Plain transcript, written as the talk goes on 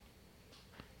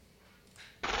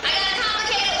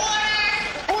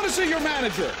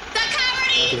manager.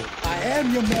 I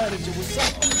am your manager. What's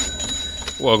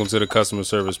up? Welcome to the Customer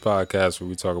Service Podcast, where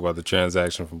we talk about the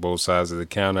transaction from both sides of the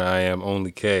counter. I am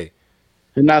only K.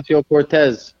 Ignacio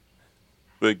Cortez.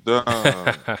 Big Don.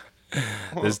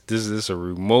 This is a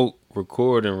remote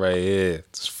recording right here.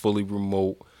 It's fully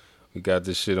remote. We got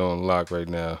this shit on lock right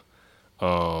now.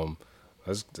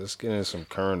 Let's get into some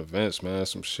current events, man.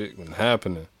 Some shit been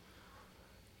happening.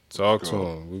 Talk to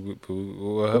him.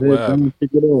 What happened?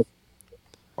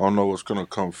 I don't know what's gonna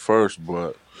come first,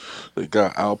 but they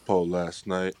got Alpo last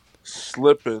night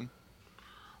slipping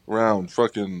around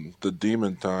fucking the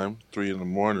demon time, 3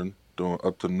 a.m, doing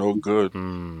up to no good.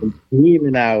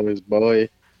 Demon hours, boy.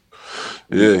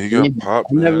 Yeah, he got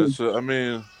popped, man. I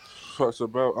mean, it's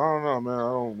about. I don't know, man. I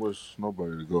don't wish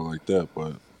nobody to go like that,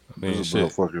 but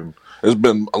it's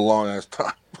been a long ass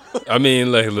time. I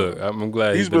mean, like, look, I'm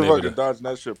glad he's been fucking dodging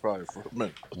that shit probably for a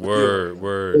minute. Word.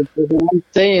 What I'm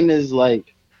saying is,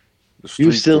 like,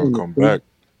 you still come back.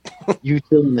 You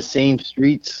still in the same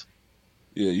streets?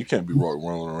 Yeah, you can't be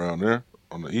rolling around there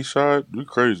on the east side. You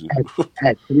crazy.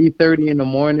 At 3:30 in the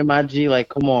morning, my G. Like,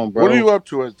 come on, bro. What are you up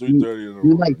to at 3:30 in the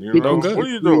morning? Like, what are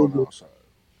you doing outside?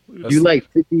 You like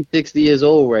 50, 60 years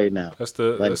old right now. That's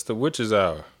the witch's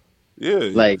hour. Yeah,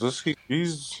 like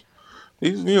he's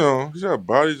he's got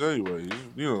bodies anyway.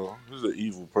 He's an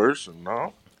evil person.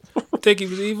 No, think he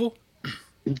was evil?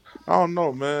 I don't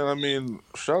know, man. I mean,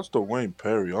 shouts to Wayne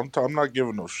Perry. I'm not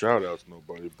giving no shout outs to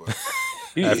nobody, but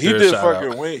he did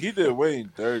fucking Wayne. He did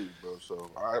Wayne dirty, bro. So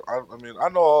I mean, I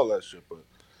know all that shit, but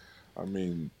I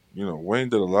mean, Wayne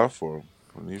did a lot for him.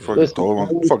 And he fucking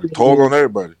told on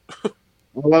everybody.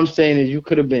 All I'm saying is you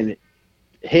could have been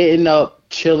hitting up,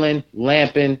 chilling,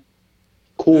 lamping,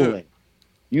 cooling.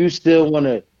 Yeah. You still want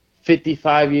to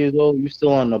 55 years old. You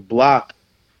still on the block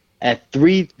at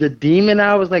 3 the demon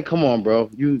hours. Like, come on, bro.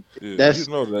 That's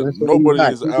nobody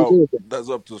is out. That's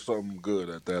up to something good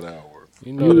at that hour.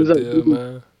 You know the deal,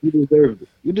 man. You deserved it.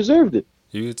 You deserved it.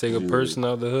 You could take a person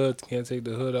out the hood. Can't take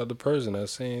the hood out the person. That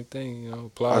same thing,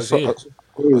 applies here.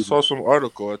 I saw some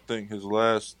article. I think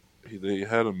they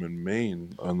had him in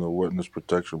Maine on the witness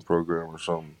protection program or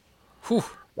something. Whew.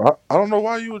 I don't know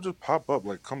why you would just pop up,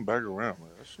 like, come back around.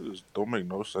 Like, that shit just don't make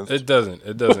no sense. It doesn't.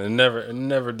 It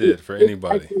never did for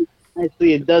anybody.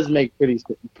 Actually, it does make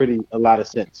pretty a lot of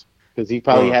sense because he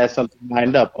probably has something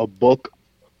lined up, a book,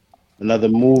 another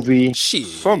movie. Shit.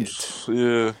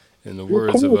 Yeah. In the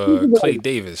words of Clay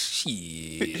Davis, shit.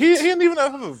 He didn't even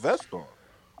have a vest on.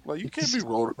 Like, you can't be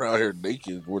rolling around here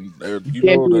naked when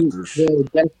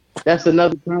that's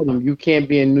another problem. You can't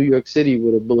be in New York City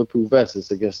with a bulletproof vest.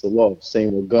 It's against the law.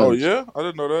 Same with guns. Oh, yeah? I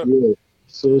didn't know that. Yeah.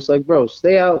 So it's like, bro,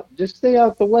 stay out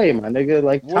the way, my nigga.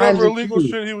 Like, whatever illegal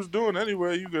shit he was doing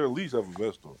anyway, you could at least have a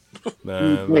vest on.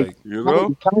 Man,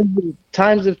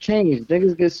 times have changed.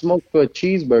 Niggas get smoked for a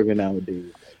cheeseburger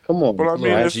nowadays. Come on. But I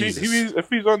mean, if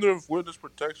he's under witness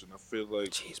protection, I feel like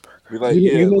cheeseburger. Be like,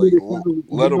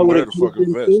 let him wear the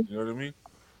fucking vest. You know what I mean?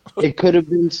 It could have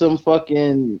been some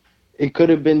fucking. It could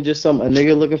have been just a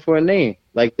nigga looking for a name,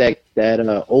 like that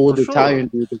old Italian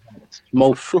dude that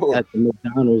smoked at the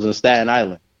McDonald's in Staten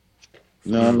Island.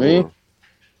 You know what I mean?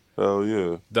 Hell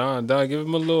yeah. Don, give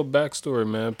him a little backstory,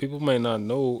 man. People may not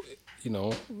know.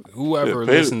 Whoever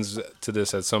listens to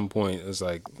this at some point is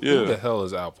like, who the hell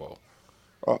is Alpo?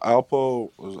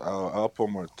 Alpo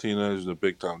Martinez, the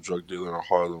big time drug dealer in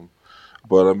Harlem.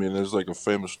 But I mean, there's like a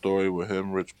famous story with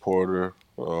him, Rich Porter.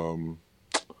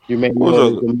 You made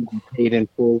Paid in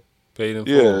Full.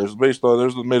 Yeah, it's based on.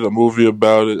 They made a movie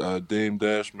about it. Dame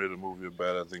Dash made a movie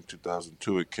about it. I think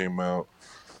 2002 it came out.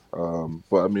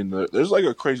 But I mean, there's like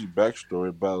a crazy backstory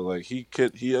about it. Like he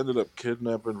ended up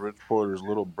kidnapping Rich Porter's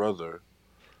little brother,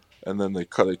 and then they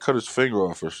cut his finger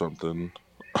off or something,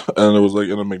 and it was like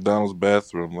in a McDonald's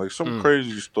bathroom. Like some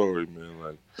crazy story, man.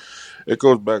 Like it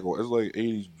goes back. It's like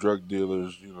 80s drug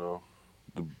dealers,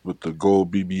 with the gold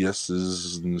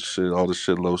BBSs and shit, all the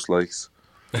shit Los likes,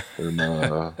 and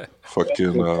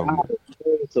fucking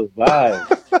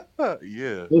survive.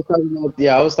 Yeah.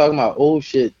 I was talking about old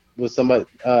shit with somebody.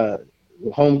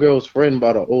 Homegirl's friend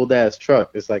bought an old ass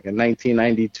truck. It's like a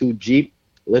 1992 Jeep,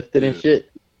 lifted and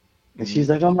shit. And she's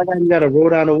like, "Oh my god, you gotta roll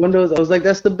down the windows." I was like,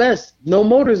 "That's the best. No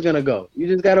motor's gonna go. You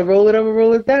just gotta roll it up and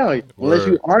roll it down. Unless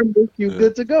you arm it, you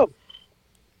good to go."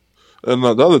 And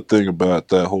the other thing about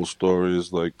that whole story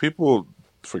is, like, people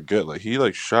forget, like, he,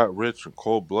 like, shot Rich in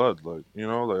cold blood. Like, like,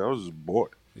 I was his boy.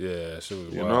 Yeah, shit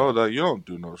was wild. Like, you don't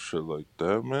do no shit like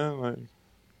that, man. Like,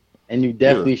 and you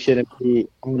definitely shouldn't be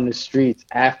on the streets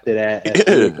after that.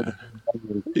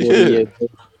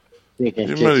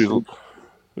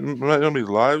 How many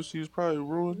lives he's probably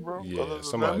ruined, bro? Yeah,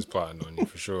 somebody's plotting on you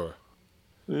for sure.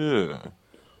 Yeah,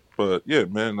 but yeah,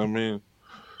 man. I mean,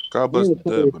 God bless the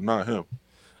dead, but not him.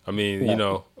 I mean, you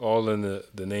know, all in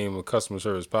the name of Customer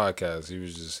Service Podcast.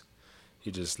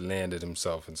 He just landed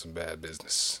himself in some bad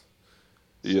business.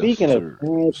 Speaking of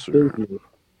bad business,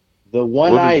 the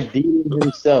one-eyed demon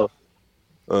himself.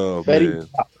 Oh man,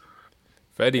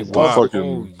 Fetty Wap.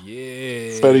 Oh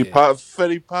yeah,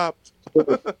 Fetty popped.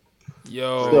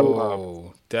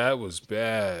 Yo, that was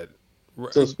bad.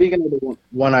 So speaking of the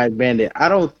one-eyed bandit, I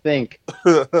don't think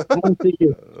it's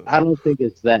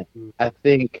that. I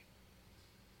think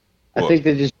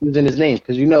they're just using his name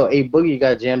because A Boogie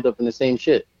got jammed up in the same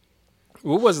shit.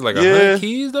 What was it, like 100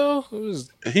 keys though?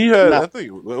 He had, I think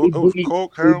it was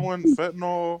coke, heroin,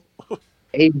 fentanyl.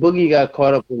 A Boogie got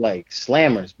caught up with like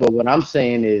slammers, but what I'm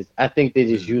saying is, I think they're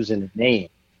just using the name.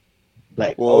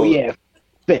 Like,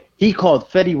 he called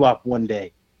Fetty Wap one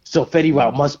day, so Fetty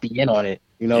Wap must be in on it.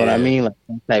 You know what I mean? Like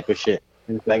that type of shit.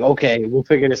 And it's like, okay, we'll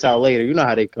figure this out later. You know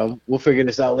how they come. We'll figure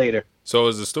this out later. So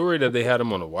is the story that they had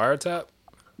him on a wiretap?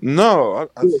 No,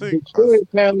 I think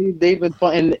apparently they've been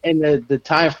fun, and the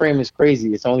time frame is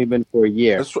crazy. It's only been for a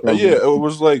year. It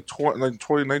was like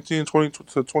 2019,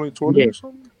 2020 or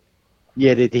something.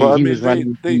 Yeah, he was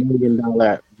running a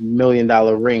 $1 million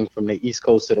ring from the East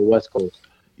Coast to the West Coast.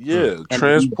 Yeah,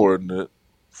 transporting it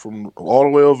from all the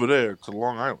way over there to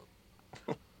Long Island.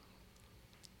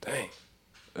 Dang.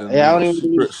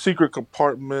 And secret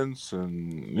compartments,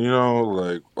 and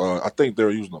I think they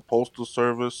were using a postal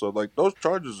service. So like those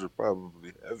charges are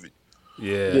probably heavy.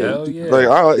 Yeah, hell yeah.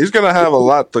 Like he's gonna have a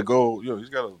lot to go. He's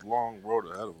got a long road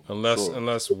ahead of him.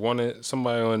 Unless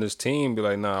somebody on his team be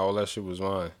like, nah, all that shit was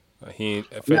mine.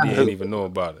 Fetty ain't even know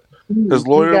about it. His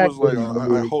lawyer was like,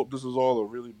 I hope this is all a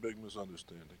really big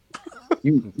misunderstanding.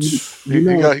 He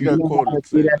got quoted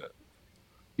saying that.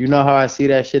 You know how I see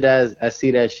that shit as? I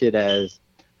see that shit as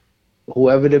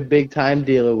whoever the big time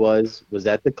dealer was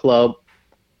at the club.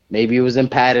 Maybe it was in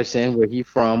Patterson, where he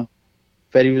from.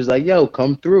 Fetty was like, yo,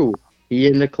 come through. He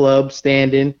in the club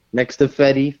standing next to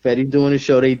Fetty. Fetty doing the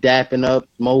show. They dapping up,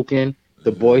 smoking.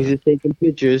 The boys are taking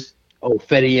pictures. Oh,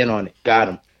 Fetty in on it. Got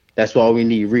him. That's all we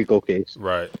need. Rico case.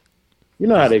 Right. You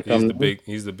know how they come.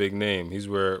 He's the big name. He's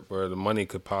where the money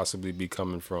could possibly be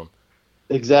coming from.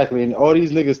 Exactly. And all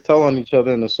these niggas tell on each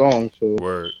other in the song. So.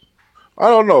 Word. I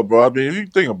don't know, bro. I mean, if you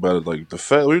think about it, like the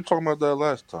Fed, we were talking about that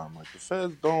last time. Like the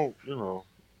Feds don't,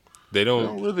 They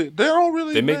don't really.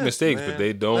 They make mistakes, man. But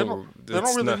they don't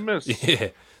really miss. Yeah,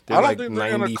 they're like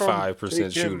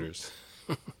 95% shooters.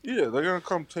 Yeah, they're gonna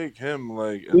come take him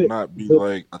and not be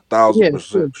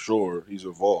 1,000% sure he's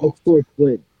involved. Of course,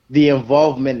 but the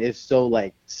involvement is so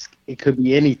it could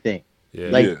be anything.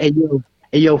 Yeah.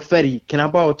 Hey yo, Fetty, can I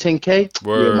borrow 10K?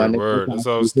 Word. That's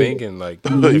what I was thinking. Like,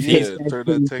 turn that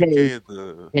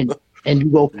 10K into and you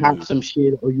go cop some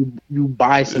shit, or you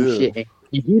buy some shit. And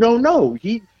you don't know. My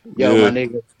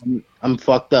nigga, I'm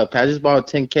fucked up. I just borrowed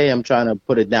 10K. I'm trying to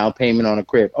put a down payment on a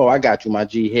crib. Oh, I got you, my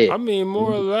G hit. I mean,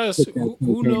 more or less,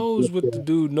 who knows what the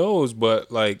dude knows? But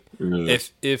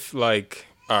if all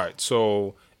right,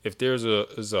 so if there's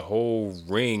a whole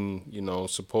ring,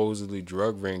 supposedly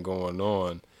drug ring going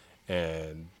on,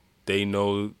 and they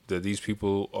know that these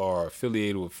people are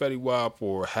affiliated with Fetty Wap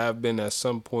or have been at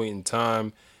some point in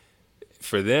time,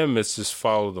 for them it's just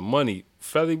follow the money.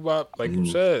 Fetty Wap, like you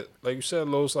said,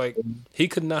 Los, he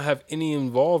could not have any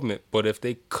involvement, but if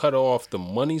they cut off the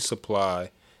money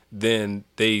supply, then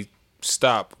they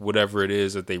stop whatever it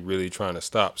is that they really trying to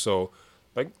stop. So,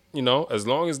 as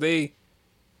long as they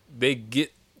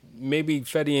get, maybe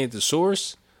Fetty ain't the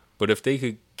source, but if they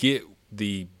could get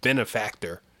the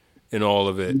benefactor in all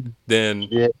of it, then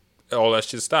all that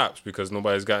shit stops, because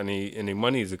nobody's got any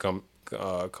money to come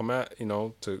at,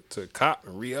 to cop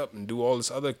and re-up and do all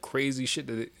this other crazy shit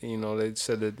that they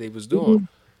said that they was doing.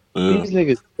 These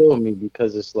niggas kill me,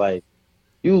 because it's like,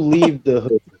 you leave the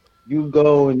hood, you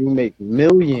go and you make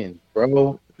millions,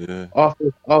 bro. Yeah.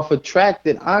 Off a track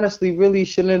that honestly really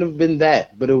shouldn't have been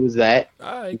that, but it was that.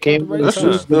 You came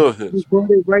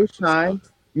right time.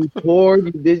 You poured,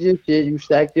 you did your shit, you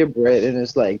stacked your bread, and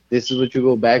it's like, this is what you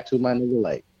go back to, my nigga.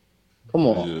 Like, come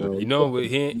on, bro. But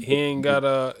he ain't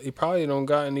got he probably don't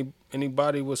got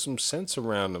anybody with some sense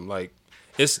around him. Like,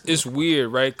 it's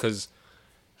weird, right? Because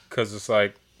it's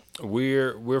like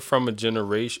we're from a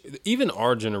generation, even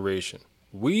our generation,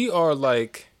 we are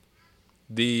like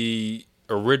the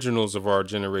originals of our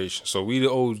generation. So we the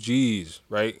OGs,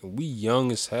 right? We young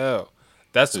as hell.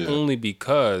 That's only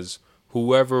because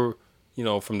whoever,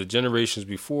 from the generations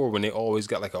before, when they always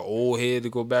got like an old head to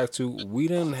go back to, we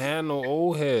didn't have no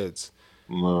old heads.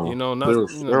 No,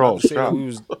 they're all to say we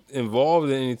was involved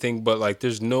in anything, but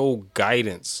there's no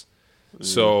guidance.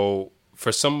 So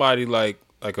for somebody like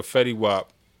a Fetty Wap,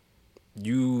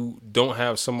 you don't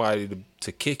have somebody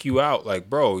to kick you out. Like,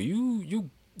 bro,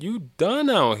 you done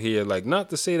out here. Like,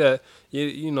 not to say that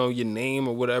you know your name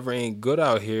or whatever ain't good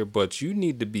out here, but you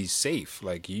need to be safe.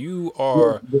 Like, you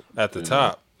are at the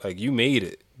top. Like, you made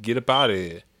it. Get up out of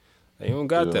here. Like, you don't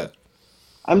got that.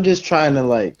 I'm just trying to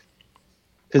like,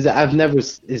 because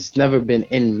it's never been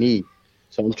in me.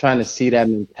 So I'm trying to see that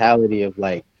mentality of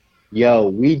like, yo,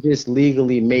 we just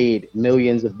legally made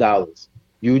millions of dollars.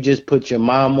 You just put your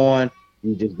mom on.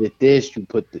 You just did this. You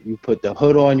put the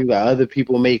hood on. You got other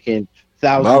people making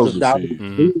thousands of dollars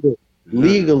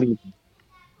legally.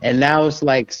 And now it's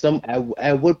like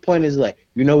at what point is it like,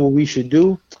 you know what we should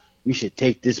do? We should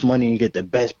take this money and get the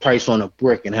best price on a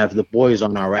brick and have the boys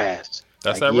on our ass.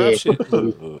 That's like, that rap shit.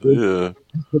 Yeah.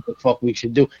 What the fuck we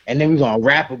should do? And then we're gonna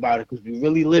rap about it because we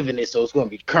really live in it, so it's gonna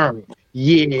be current.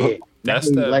 Yeah. That's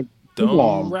that like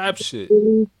dumb rap shit.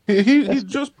 He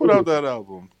just put out that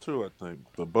album too, I think.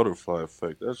 The Butterfly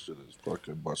Effect. That shit is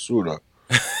fucking basura.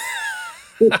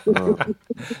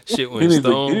 Shit went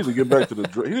stone. He need to get back to the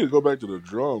he need to go back to the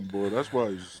drum, boy. That's why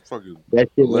he's fucking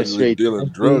allegedly dealing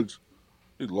drugs.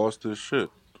 He lost his shit.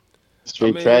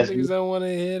 Straight trash. Niggas don't want to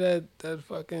hear that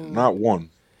fucking. Not one.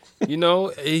 You know,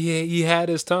 he had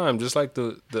his time, just like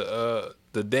the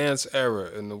dance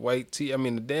era and the white tee. I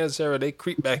mean, the dance era, they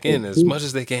creep back in as much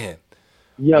as they can.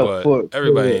 Yo, but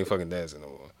everybody ain't fucking dancing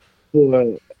no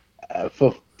more.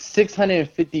 For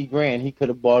 650 grand, he could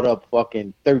have bought up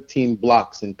fucking 13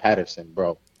 blocks in Patterson,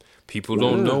 bro. People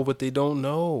don't know what they don't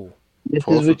know. This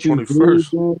is what you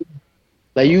do.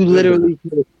 Like, you literally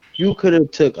could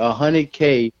have took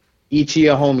 $100K. Each of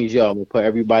your homies, yo, I'm gonna put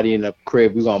everybody in a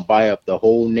crib. We're gonna buy up the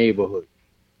whole neighborhood.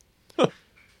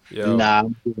 Nah,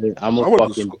 I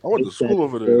went to school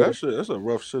over there. That's a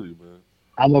rough city, man.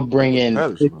 I'm gonna bring in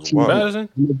Patterson.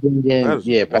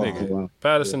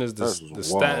 Patterson is the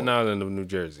Staten Island of New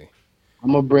Jersey.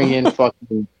 I'm gonna bring in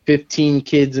fucking 15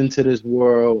 kids into this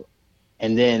world,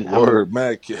 and then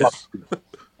mad kids.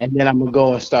 And then I'm gonna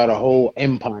go and start a whole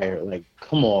empire. Like,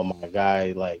 come on, my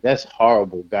guy. Like, that's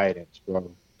horrible guidance, bro.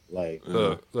 Like,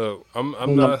 look,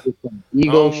 I'm not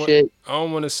ego shit. I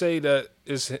don't want to say that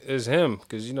is him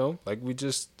because, you know, like we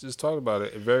just talked about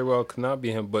it. It very well could not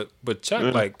be him, but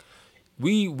check like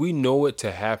we know it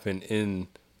to happen in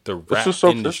the rap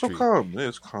industry. It's so common.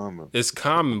 It's common. It's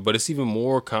common, but it's even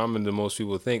more common than most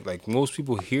people think. Like, most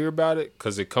people hear about it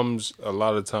because it comes a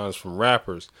lot of times from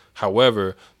rappers.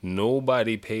 However,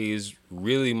 nobody pays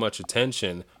really much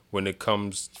attention when it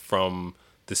comes from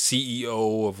the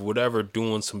CEO of whatever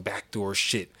doing some backdoor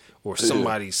shit or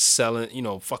somebody selling, you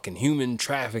know, fucking human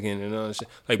trafficking and other shit.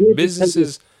 Like,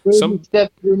 businesses. Some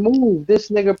steps removed. This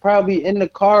nigga probably in the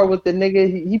car with the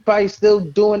nigga. He probably still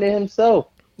doing it himself.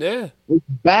 Yeah, which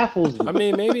baffles me. I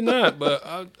mean, maybe not, but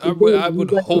I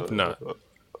would hope not.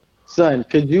 Son,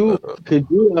 could you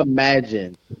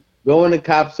imagine going to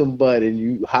cop some bud and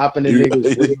you hopping in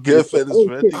niggas? Get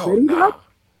Fetty. Oh, nah.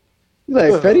 He's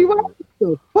like, Fetty, what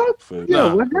the fuck?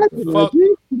 Nah, what happened? Fuck,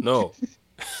 no.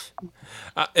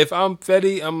 If I'm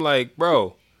Fetty, I'm like,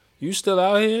 bro, you still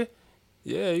out here?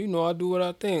 Yeah, you know, I do what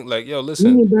I think. Like, yo,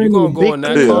 listen, you gonna go in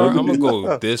that car? I'm gonna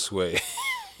go this way.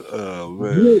 Oh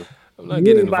man. I'm not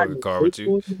getting in the fucking car with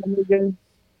you.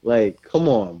 Like, come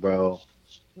on, bro.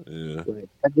 Yeah. Like,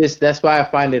 that's why I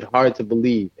find it hard to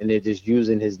believe, and they're just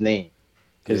using his name,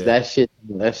 because that shit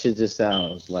just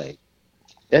sounds like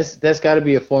that's got to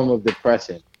be a form of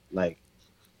depression. Like,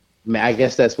 man, I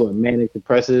guess that's what manic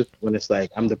depressive, when it's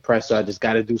like, I'm depressed, so I just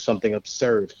got to do something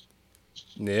absurd.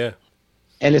 Yeah.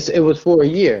 And it was for a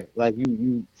year. Like,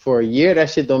 you for a year, that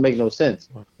shit don't make no sense.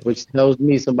 Which tells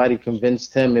me somebody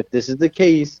convinced him, if this is the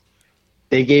case,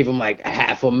 they gave him like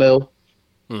 $500,000,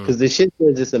 because the shit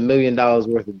says it's $1 million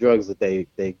worth of drugs that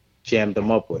they jammed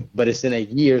him up with. But it's in a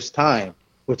year's time,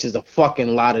 which is a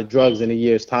fucking lot of drugs in a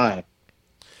year's time.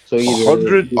 So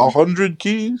either 100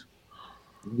 keys?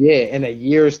 Yeah, in a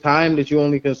year's time that you're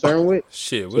only concerned with.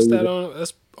 Shit, what's that on?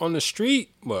 That's on the street.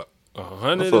 What,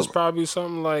 100 is probably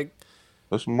something like.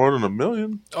 That's more than $1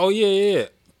 million. Oh yeah.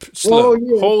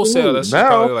 Wholesale, that shit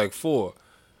probably like 4.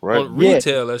 Right. On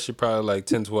retail, that shit probably like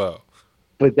 10, 12.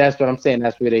 But that's what I'm saying.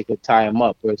 That's where they could tie him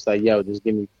up. Where it's like, yo, just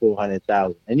give me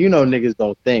 400,000. And you know, niggas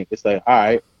don't think. It's like, all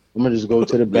right, I'm gonna just go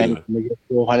to the bank and get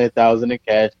 400,000 in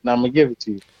cash, and I'm gonna give it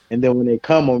to you. And then when they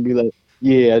come, I'm gonna be like,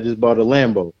 yeah, I just bought a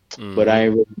Lambo, but I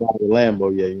ain't really bought a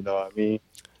Lambo yet. You know what I mean?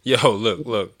 Yo,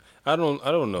 look. I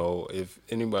don't know if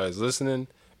anybody's listening.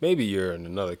 Maybe you're in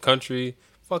another country.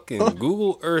 Fucking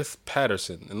Google Earth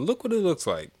Patterson and look what it looks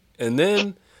like, and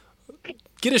then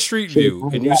get a street view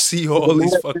and you see all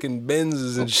these fucking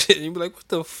Benzes and shit, and you be like, what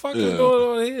the fuck is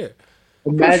going on here?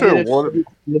 pretty Imagine sure if one.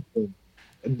 listen,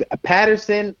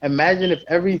 Patterson. Imagine if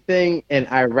everything in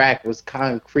Iraq was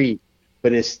concrete,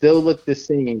 but it still looked the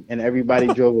same, and everybody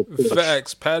drove a Porsche.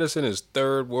 Facts. Patterson is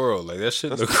third world. Like that shit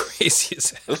That's look crazy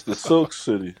as hell. that's the Silk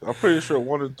City. I'm pretty sure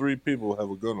 1 in 3 people have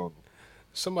a gun on them.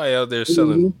 Somebody out there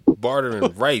selling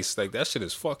bartering rice. Like that shit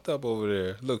is fucked up over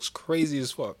there. Looks crazy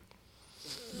as fuck.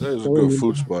 There's So, good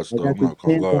food spots I though. got I'm the not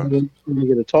gonna chance lie. to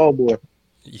get a tall boy.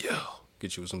 Yo,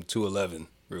 get you some 211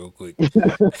 real quick.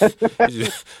 Yeah,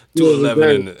 211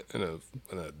 very.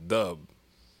 in a dub.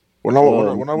 When I when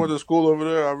I, Um, when I went to school over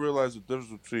there, I realized the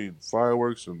difference between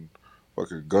fireworks and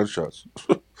fucking gunshots.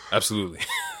 Absolutely.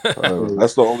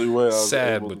 That's the only way I was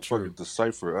Sad able but to fucking true.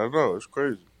 decipher. I know it's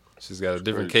crazy. She's got a It's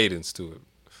different crazy. cadence to it.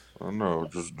 I know.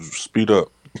 Just speed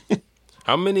up.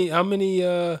 How many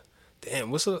damn,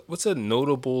 what's a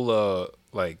notable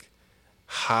like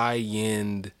high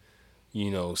end,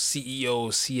 CEO,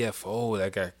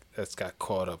 CFO that's got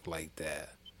caught up like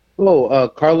that?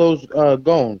 Carlos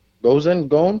Ghosn,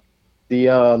 the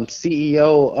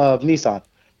CEO of Nissan.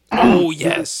 Oh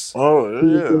yes. Oh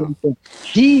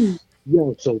yeah.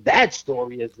 So that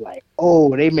story is like,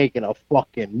 oh, they making a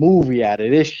fucking movie out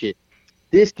of this shit.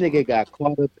 This nigga got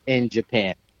caught up in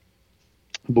Japan.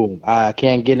 Boom. I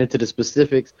can't get into the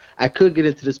specifics. I could get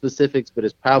into the specifics, but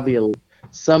it's probably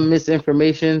some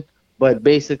misinformation. But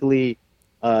basically,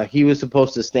 he was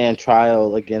supposed to stand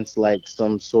trial against like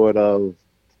some sort of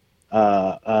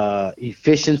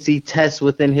efficiency test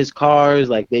within his cars.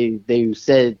 Like they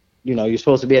said, you're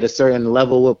supposed to be at a certain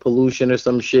level of pollution or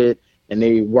some shit, and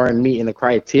they weren't meeting the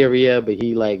criteria. But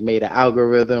he like made an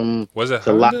algorithm Was it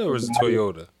to lock Honda or them was it out.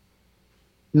 Toyota?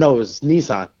 No, it was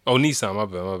Nissan. Oh, Nissan. My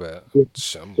bad.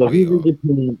 I'm So way he's in off.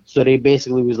 Japan. So they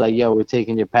basically was like, "Yo, we're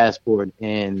taking your passport,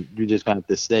 and you're just gonna have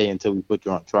to stay until we put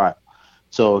you on trial."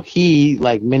 So he,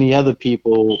 like many other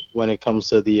people, when it comes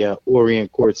to the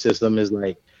Orient court system, is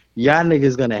like, "Y'all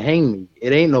niggas gonna hang me.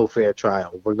 It ain't no fair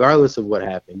trial, regardless of what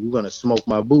happened. You're gonna smoke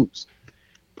my boots."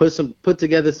 Put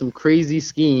together some crazy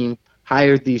scheme.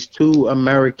 Hired these two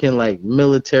American like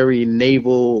military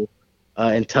naval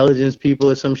intelligence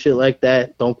people or some shit like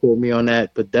that. Don't quote me on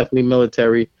that, but definitely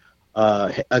military.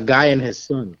 A guy and his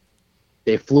son.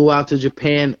 They flew out to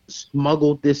Japan,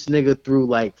 smuggled this nigga through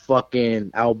like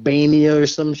fucking Albania or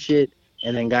some shit,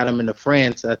 and then got him into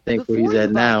France, I think, where he's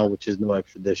at now, which is no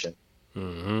extradition.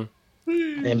 Mm-hmm.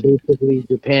 And basically,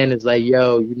 Japan is like,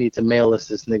 yo, you need to mail us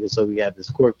this nigga so we have this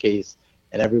court case.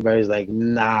 And everybody's like,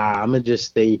 nah, I'm going to just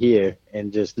stay here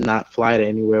and just not fly to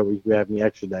anywhere where you have me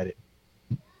extradited.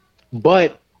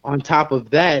 But on top of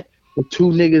that, the two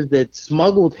niggas that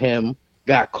smuggled him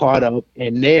got caught up,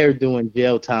 and they're doing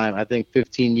jail time, I think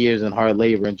 15 years in hard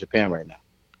labor in Japan right now.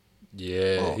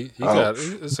 Yeah, Oh, he got. ouch.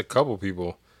 It's a couple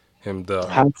people. Him dog.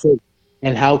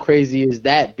 How crazy is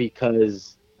that?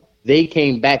 Because they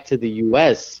came back to the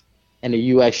U.S., and the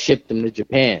U.S. shipped them to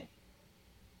Japan.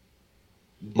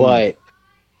 But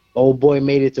old boy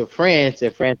made it to France,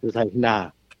 and France was like,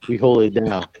 nah, we hold it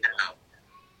down.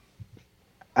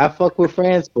 I fuck with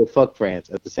France, but fuck France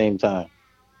at the same time.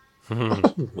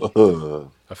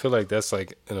 I feel like that's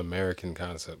like an American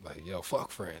concept. Like, yo,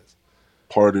 fuck France.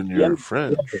 Pardon your Yeah.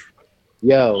 French.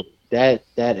 Yo, that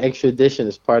extradition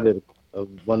is part of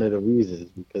one of the reasons,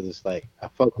 because it's like, I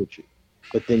fuck with you.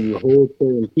 But then you hold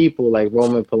certain people like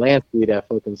Roman Polanski, that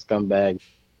fucking scumbag,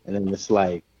 and then it's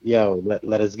like, yo,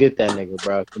 let us get that nigga,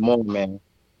 bro. Come on, man.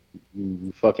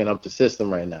 You fucking up the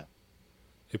system right now.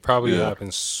 It probably Yeah.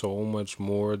 happens so much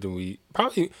more than we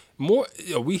probably more.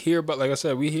 We hear about, like I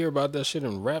said, we hear about that shit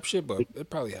in rap shit, but it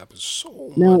probably happens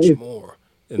so Now, much more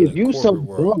in If the you corporate some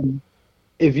world. bum,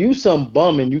 if you some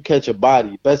bum and you catch a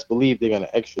body, best believe they're gonna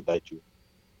extradite you.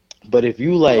 But if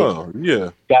you like Oh yeah.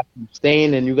 got some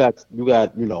stain and you got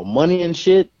money and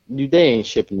shit, they ain't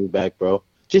shipping you back, bro.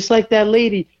 Just like that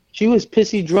lady, she was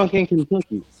pissy drunk in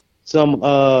Kentucky.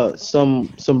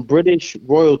 Some British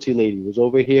royalty lady was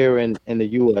over here in the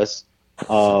U.S.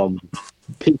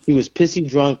 She was pissy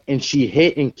drunk and she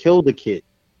hit and killed a kid.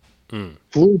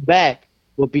 Flew back,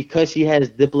 but because she has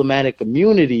diplomatic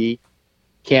immunity,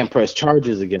 can't press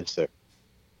charges against her.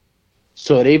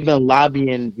 So they've been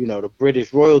lobbying, the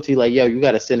British royalty, like, yo, you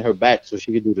got to send her back so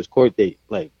she could do this court date.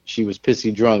 Like, she was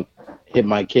pissy drunk, hit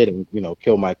my kid and,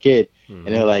 kill my kid. And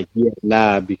they're like, yeah,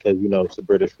 nah, because, it's the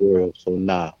British royal. So,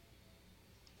 nah.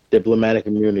 Diplomatic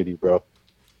immunity, bro.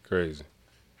 Crazy.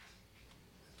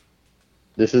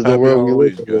 This is the Happy world we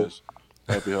Halloween, live in. guys.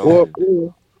 Happy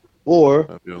Halloween. Or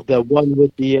Happy Halloween. the one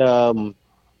with the,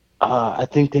 I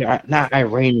think they're not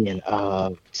Iranian,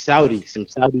 Saudi, some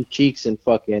Saudi cheeks in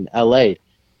fucking LA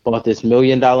bought this $1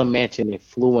 million mansion. They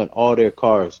flew in all their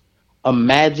cars.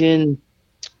 Imagine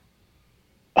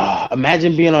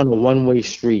Imagine being on a one-way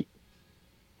street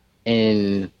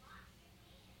in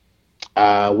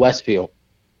Westfield,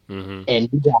 Mm-hmm. and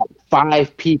you got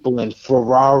 5 people in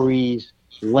Ferraris,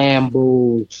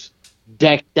 Lambos,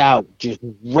 decked out, just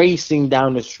racing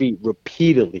down the street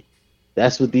repeatedly.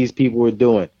 That's what these people were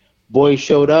doing. Boys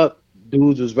showed up,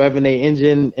 dudes was revving their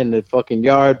engine in the fucking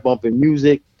yard, bumping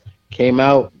music. Came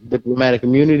out, diplomatic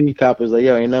immunity. Cop was like,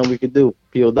 yo, ain't nothing we could do.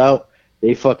 Peeled out.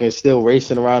 They fucking still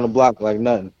racing around the block like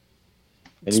nothing.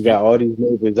 And you got all these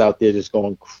neighbors out there just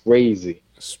going crazy.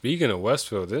 Speaking of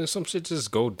Westfield, didn't some shit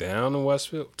just go down in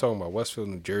Westfield? We're talking about Westfield,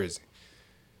 New Jersey.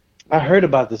 I heard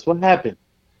about this. What happened?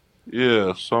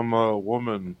 Yeah, some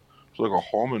woman. It's like a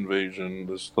home invasion.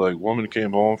 This like woman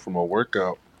came home from a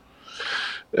workout,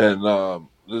 and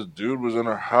this dude was in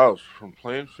her house from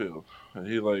Plainfield, and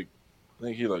I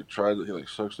think he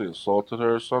sexually assaulted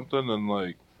her or something, and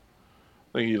I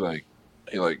think he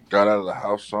got out of the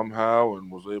house somehow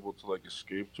and was able to like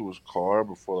escape to his car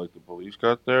before like the police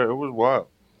got there. It was wild.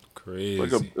 Crazy.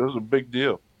 It was a big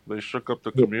deal. They shook up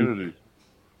the community.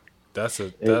 That's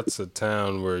a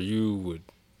town where you would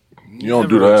You don't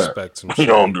do that. expect some You shit.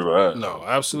 don't do that. No,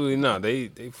 absolutely not. They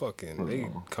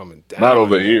coming down. Not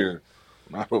over here.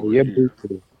 Not over Your here.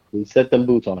 boots, we set them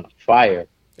boots on fire.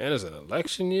 And it's an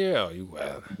election year. Oh, you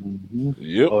wild. Mm-hmm.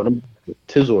 Yep. Oh, them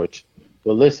Tizorch.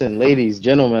 But listen, ladies,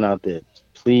 gentlemen out there,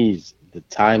 please, the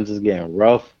times is getting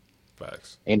rough.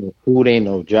 Facts. Ain't no food, ain't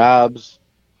no jobs.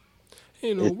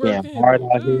 Ain't no It's work. getting Ain't hard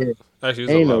no out job. here. Actually,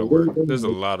 there's Ain't a lot no of work. work. There's a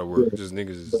lot of work. Just niggas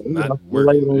is not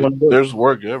Nobody working. don't want to work. There's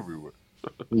work everywhere.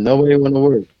 Nobody want to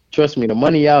work. Trust me, the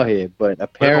money out here, but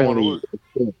apparently.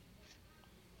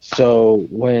 So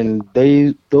when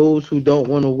those who don't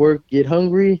want to work get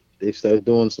hungry, they start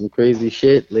doing some crazy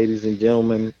shit. Ladies and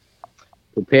gentlemen,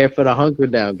 prepare for the hunker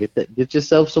down. Get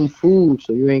yourself some food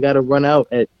so you ain't got to run out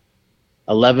at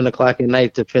 11 o'clock at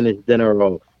night to finish dinner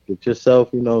off. Get yourself,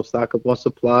 stock up on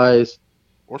supplies.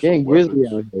 Or some Getting grizzly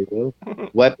weapons. out here, yo.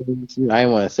 Weapons, I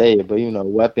didn't want to say it, but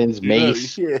weapons,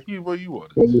 mace. Yeah, what you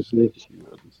want? Bases. Look,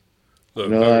 You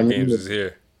know what I Hunger mean? Games is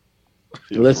here.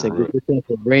 Listen, get yourself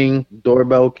a Ring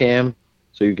doorbell cam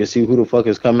so you can see who the fuck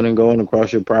is coming and going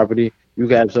across your property. You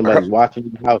can have somebody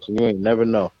watching your house and you ain't never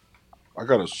know. I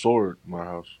got a sword in my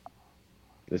house.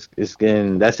 It's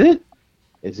getting, that's it.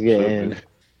 It's getting,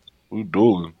 We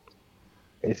dueling.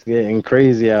 it's getting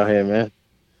crazy out here, man.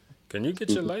 Can you get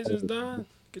your license done?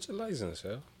 Get your license,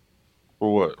 yo.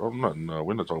 For what? No,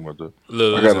 we're not talking about that.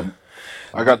 Look,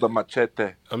 I got the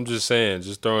machete. I'm just saying,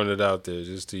 just throwing it out there,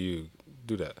 just to you.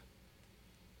 Do that.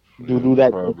 Do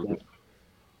that. Probably.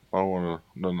 I don't want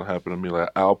nothing to happen to me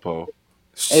like Alpo.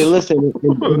 Hey, listen,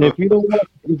 and if you don't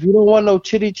want no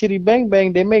chitty chitty bang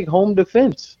bang, they make home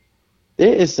defense.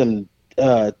 There is some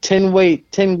 10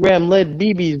 gram lead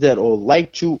BBs that will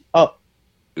light you up.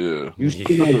 Yeah. You see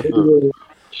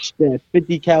that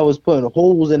 50 cal was putting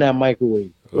holes in that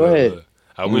microwave. Go ahead.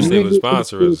 I wish they would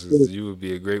sponsor us. 'Cause you would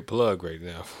be a great plug right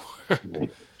now.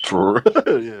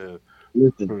 Yeah.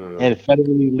 Listen, and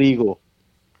federally legal.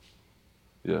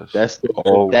 Yes. That's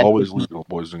always legal,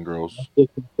 boys and girls. the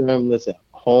concern. Listen,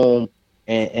 home,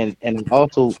 and I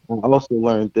also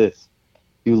learned this.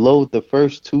 You load the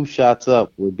first 2 shots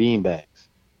up with beanbags,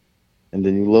 and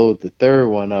then you load the third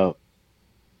one up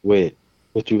with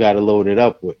what you got to load it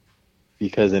up with,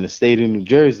 because in the state of New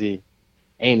Jersey,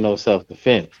 ain't no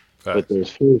self-defense. But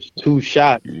those first 2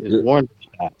 shots is warning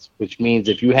shots, which means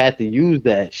if you had to use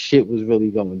that, shit was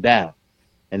really going down.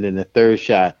 And then the third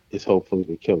shot is hopefully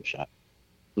the kill shot.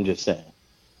 I'm just saying.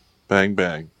 Bang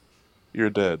bang. You're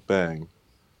dead. Bang.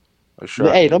 I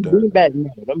shot Hey, you them dead.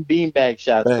 beanbag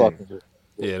shots Bang. fucking.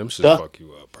 Yeah, them shit fuck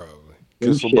you up, probably.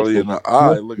 Get somebody in the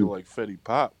eye looking like Fetty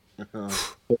Pop.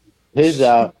 His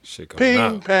out. Shit coming Ping,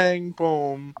 out. pang,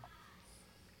 boom.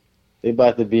 They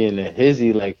about to be in the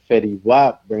hizzy like Fetty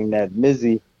Wap. Bring that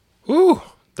Mizzy. Woo!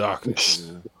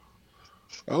 Darkness.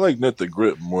 Yeah. I like Knit the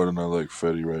Grip more than I like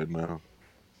Fetty right now.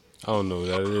 I don't know what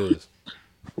that is.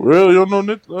 Really? You don't know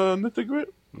Knit the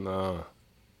Grip? Nah.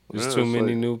 There's Yeah, too it's many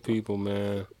like- new people,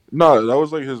 man. No, that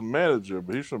was like his manager,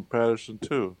 but he's from Patterson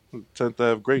too. 10th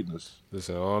Ave Greatness.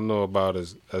 Listen, all I know about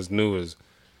is as new as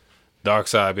Dark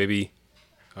Side, baby.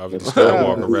 Harvey the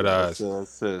Skywalker, Red Eyes. I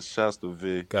said, shouts to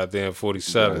V. Goddamn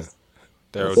 47. Nice.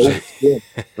 Daryl That's J.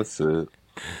 That's it.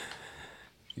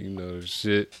 You know the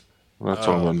shit. I'm not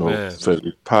talking about no man.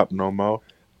 Fetty Pop no more.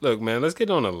 Look, man, let's get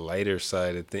on the lighter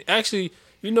side of things. Actually,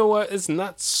 you know what? It's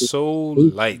not so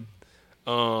light.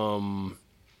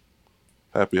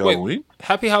 Happy Wait. Halloween.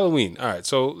 Happy Halloween. All right,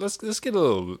 so let's get a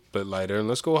little bit lighter and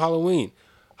let's go Halloween.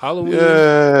 Halloween Yay.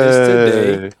 is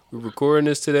today. We're recording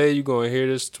this today. You're gonna hear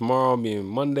this tomorrow, being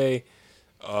Monday.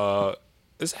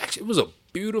 it was a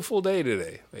beautiful day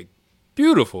today. Like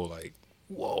beautiful. Like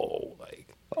whoa. Like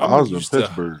I was in used to-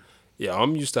 Pittsburgh. yeah,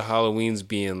 I'm used to Halloween's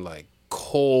being like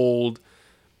cold,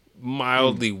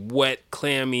 mildly wet,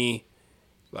 clammy.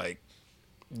 Like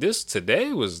this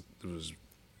today was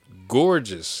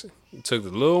gorgeous. We took the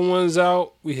little ones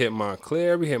out. We hit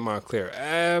Montclair. We hit Montclair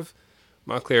Ave.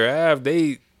 Montclair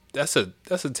Ave. That's a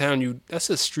town that's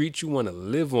a street you want to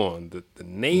live on. The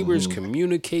neighbors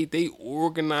communicate. They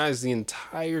organize the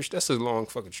entire. That's a long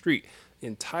fucking street. The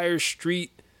entire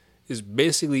street is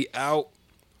basically out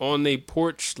on their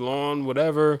porch, lawn,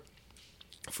 whatever,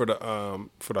 for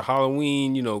the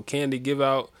Halloween, candy give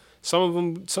out. Some of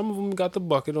them got the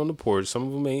bucket on the porch. Some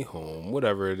of them ain't home.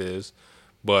 Whatever it is,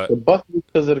 but The bucket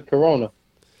because of the corona.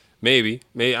 maybe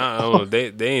I don't know.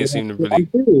 They ain't seem to really. I'm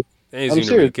serious. They ain't I'm seem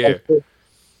to really serious. care.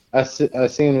 I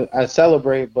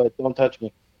celebrate, but don't touch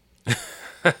me.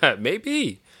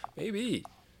 Maybe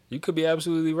you could be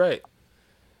absolutely right.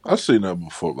 I've seen that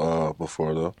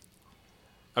before though.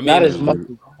 I Not as mean, much.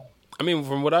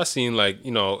 from what I seen, like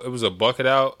it was a bucket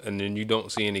out, and then you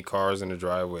don't see any cars in the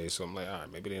driveway. So I'm like, all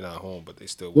right, maybe they're not home, but they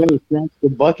still. When you snatch the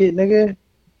bucket, nigga.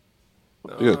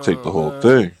 You gotta take the whole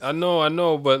thing. I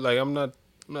know, but like I'm not.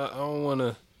 I don't want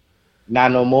to.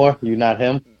 Not no more. You not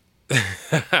him.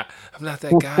 I'm not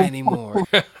that guy anymore.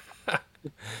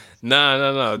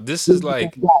 Nah. This is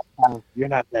like You're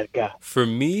not that guy. for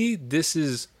me. This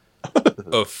is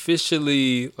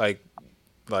officially like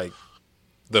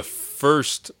the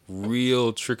first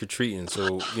real trick or treating.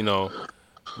 So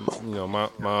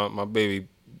my baby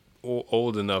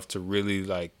old enough to really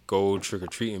like go trick or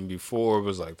treating. Before it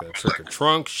was like that trick or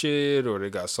trunk shit, or they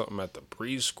got something at the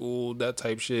preschool, that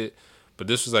type shit. But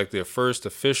this was like their first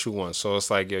official one. So it's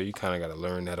like, yo, you kind of got to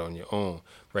learn that on your own.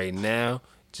 Right now,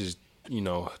 just,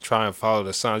 try and follow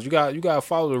the signs. You got to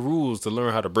follow the rules to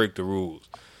learn how to break the rules.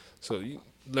 So you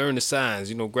learn the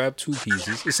signs, grab 2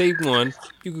 pieces. It's 8-1.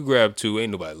 You could grab 2.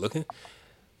 Ain't nobody looking.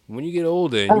 When you get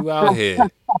older and you out here,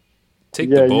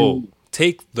 take the bowl.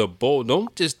 Take the bowl.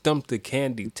 Don't just dump the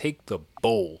candy. Take the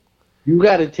bowl. You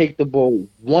got to take the bowl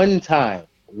one time.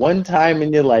 One time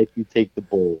in your life, you take the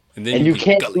bowl, And then and you you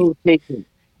can can't gully. go take it.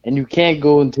 And you can't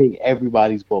go and take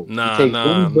everybody's bowl. Nah, you take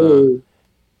nah. one bowl,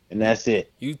 and that's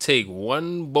it. You take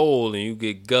one bowl and you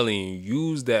get gully and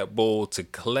you use that bowl to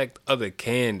collect other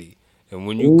candy. And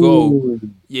when you go, Ooh.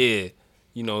 yeah,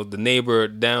 the neighbor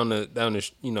down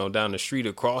the street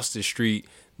across the street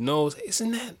knows,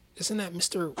 isn't that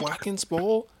Mr. Watkins'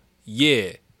 bowl?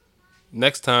 Yeah.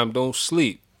 Next time, don't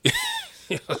sleep.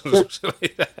 Shit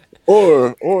like that.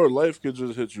 Or life could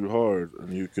just hit you hard,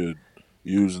 and you could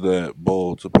use that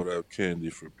bowl to put out candy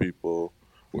for people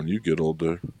when you get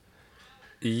older.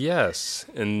 Yes,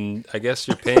 and I guess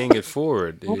you're paying it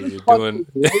forward. You're doing.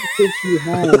 But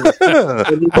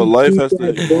life has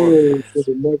to hit you hard. So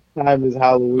the next time is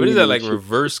Halloween. What is that, and like shit.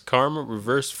 reverse karma,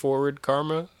 reverse forward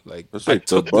karma? Like, It's I like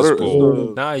the took this butter-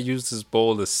 bowl, now I use this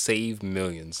bowl to save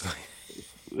millions.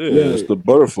 Yeah, it's the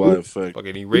butterfly effect.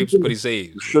 Fucking he rapes, but he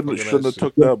saves. You shouldn't Fucking have that shit.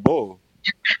 took that bowl.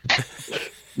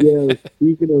 Yeah,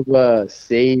 speaking of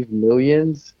save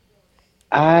millions,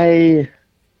 Please.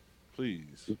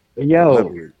 yo,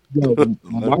 Elaborate.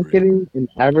 marketing and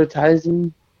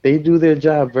advertising, they do their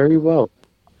job very well.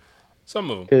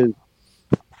 Some of them.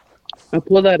 Because I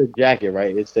pulled out a jacket,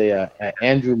 right? It's a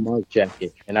Andrew Mark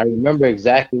jacket, and I remember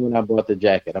exactly when I bought the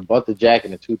jacket. I bought the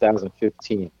jacket in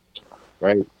 2015,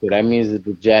 right? So that means that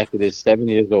the jacket is 7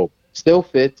 years old. Still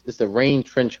fits. It's a rain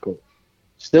trench coat.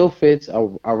 Still fits. I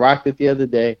rocked it the other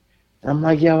day, and I'm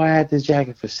like, yo, I had this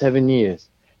jacket for 7 years.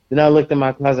 Then I looked in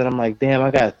my closet. I'm like, damn, I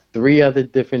got 3 other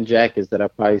different jackets that I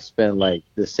probably spent like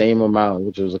the same amount,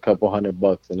 which was a couple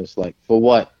 $100. And it's like, for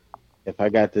what? If I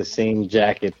got the same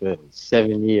jacket for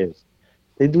 7 years,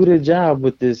 they do their job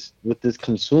with this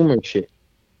consumer shit.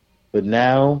 But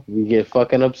now we get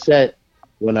fucking upset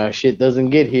when our shit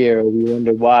doesn't get here. We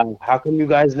wonder why. How come you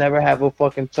guys never have a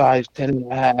fucking size 10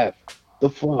 and a half? The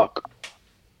fuck?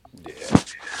 Yeah.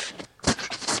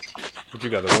 But you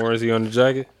got the warranty on the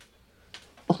jacket?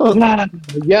 Nah,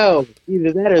 yo,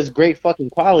 either that or it's great fucking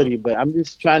quality. But I'm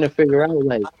just trying to figure out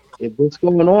like what's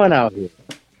going on out here.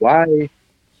 Why?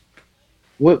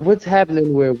 What's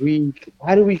happening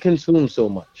why do we consume so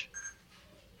much?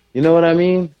 You know what I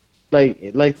mean? Like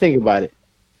think about it.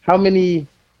 How many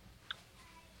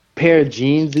pair of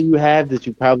jeans do you have that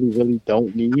you probably really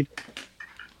don't need?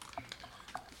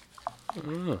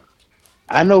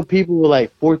 I know people with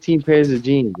like 14 pairs of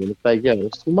jeans, and it's like, yo,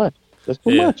 that's too much. That's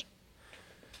too much.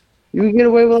 You can get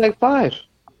away with like 5.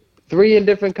 3 in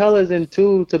different colors and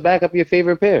 2 to back up your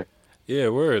favorite pair. Yeah,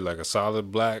 word. Like a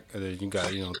solid black, and then you got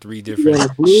 3 different Yeah,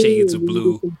 blue, shades of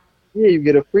blue. yeah, you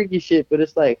get a freaky shit, but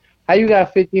it's like, how you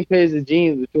got 15 pairs of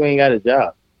jeans but you ain't got a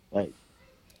job? Like,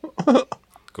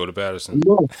 Go to Patterson.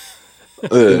 no.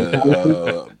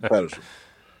 Patterson,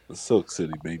 the Silk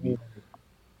City, baby.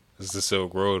 It's the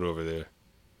Silk Road over there.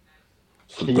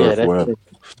 It's the Yeah, dark that's web. it.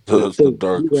 It's the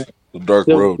dark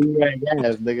Silk road. do-rag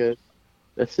ass, nigga.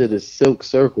 That shit is Silk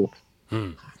Circle.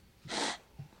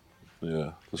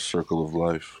 Yeah, the circle of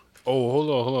life. Oh, hold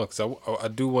on, because I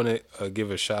do want to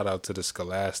give a shout out to the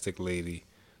Scholastic lady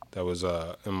that was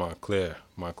in Montclair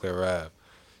Ave.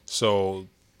 So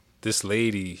this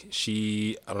lady,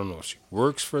 I don't know, she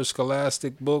works for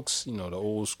Scholastic Books. You know, the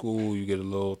old school. You get a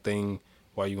little thing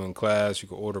while you in class. You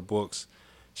can order books.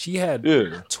 She had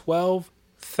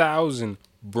 12,000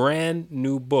 brand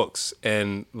new books,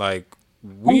 and like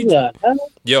we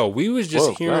was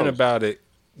just hearing about it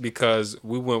because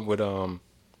we went with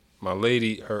my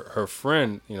lady, her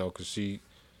friend, you know, because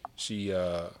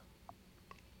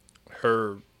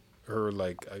her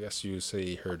like, I guess you would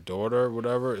say her daughter or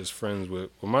whatever is friends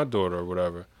with my daughter or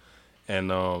whatever,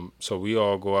 and so we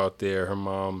all go out there. Her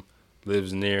mom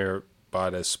lives near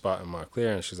by that spot in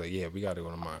Montclair, and she's like, yeah, we got to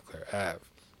go to Montclair Ave.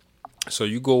 So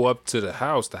you go up to the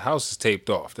house is taped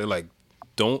off. They're like,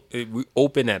 we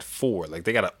open at 4. Like,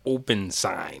 they got an open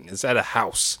sign. It's at a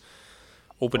house,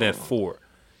 open at 4.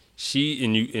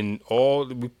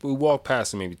 We walked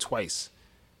past them maybe twice.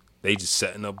 They just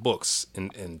setting up books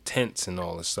and tents and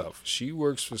all this stuff. She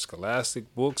works for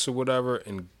Scholastic Books or whatever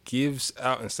and gives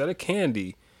out, instead of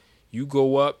candy, you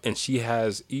go up and she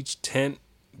has each tent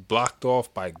blocked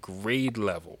off by grade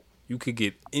level. You could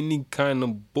get any kind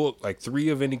of book, like 3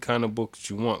 of any kind of book that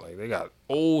you want. Like, they got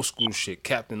old school shit,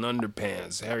 Captain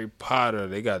Underpants, Harry Potter.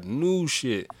 They got new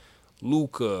shit,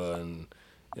 Luca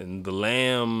and the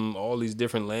Lamb, all these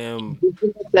different Lamb.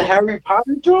 The Harry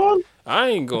Potter drawing? I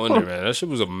ain't going there, man. That shit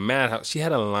was a madhouse. She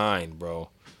had a line, bro.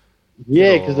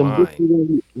 Yeah, because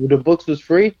the books was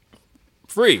free.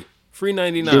 Free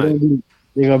 $99.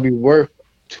 They're gonna be worth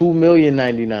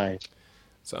 $2,099,000.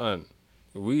 Son,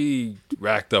 we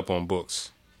racked up on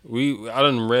books. I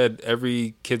done read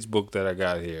every kid's book that I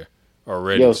got here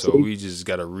already, so we just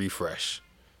got to refresh.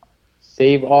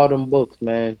 Save all them books,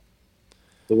 man.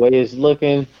 The way it's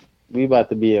looking, we about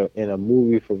to be in a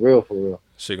movie for real, for real.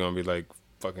 Shit gonna be like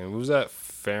fucking, what was that?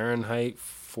 Fahrenheit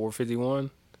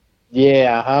 451?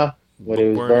 Yeah, when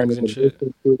it was burning and shit.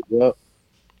 Yep.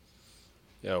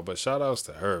 Yo, but shout outs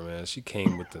to her, man. She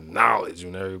came with the knowledge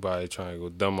when everybody trying to go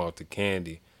dumb off the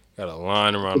candy. Got a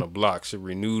line around the block. She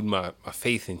renewed my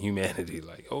faith in humanity.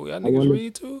 Like, oh, y'all niggas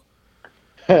read too?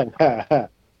 Y'all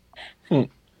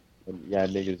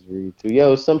niggas read too.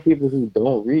 Yo, some people who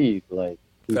don't read, like,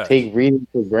 who take reading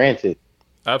for granted.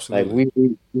 Absolutely.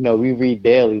 Like, we read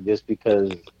daily just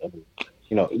because of,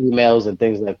 emails and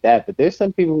things like that. But there's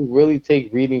some people who really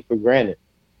take reading for granted.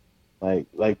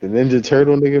 Like the Ninja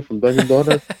Turtle nigga from Dunkin'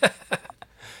 Donuts.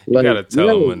 You gotta tell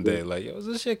him one day, like, yo, is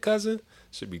this shit cousin?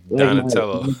 Should be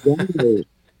Donatello.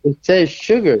 It says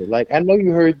sugar. Like, I know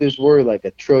you heard this word like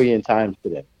a trillion times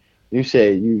today. You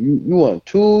say you want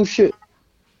two sugar.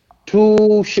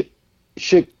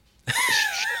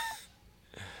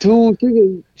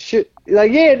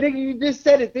 Like, yeah, nigga, you just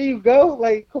said it. There you go.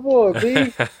 Like, come on, B.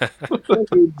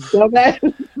 Dumbass.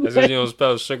 That's because you don't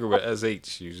spell sugar with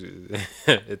SH.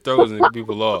 It throws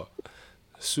people off.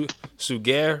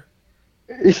 Sugar?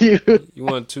 You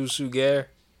want 2 Sugar?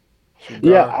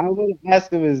 Yeah, I want to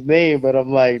ask him his name, but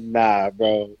I'm like, nah,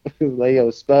 bro. Like,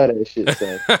 yo, spell that shit,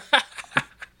 son.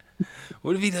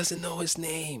 What if he doesn't know his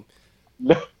name?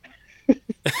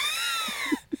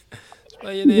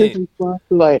 Spell your name.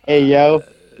 Like, hey, yo,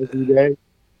 is he there?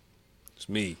 It's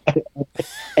me.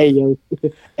 Hey, yo,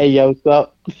 what's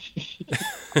up?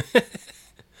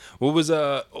 What was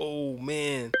oh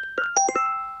man.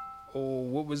 Oh,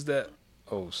 what was that?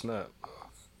 Oh, snap.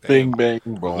 Bing bang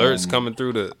boom. Alerts coming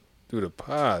through the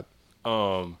pod.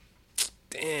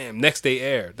 Damn, Next Day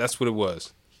Air. That's what it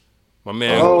was. My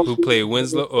man who played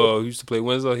Winslow, who used to play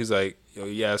Winslow, he's like, yo,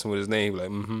 you asked him what his name, he's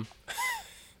like, mm-hmm.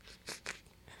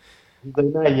 He's like,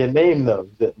 nah, your name though.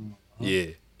 Yeah.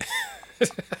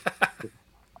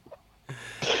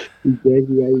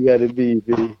 Exactly how you gotta be,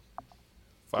 B.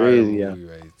 Crazy, yeah.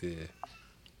 Right there.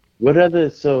 What other?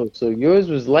 So yours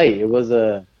was light. It was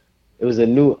a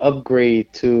new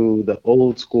upgrade to the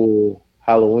old school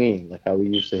Halloween, like how we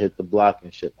used to hit the block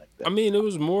and shit like that. I mean, it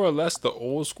was more or less the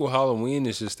old school Halloween.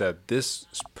 It's just that this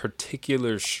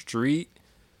particular street,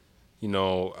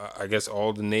 I guess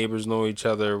all the neighbors know each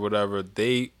other or whatever.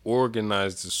 They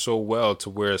organized it so well to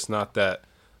where it's not that,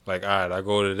 like, all right, I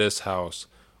go to this house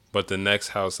But the next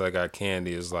house that got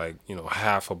candy is like,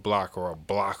 half a block or a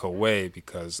block away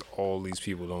because all these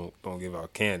people don't give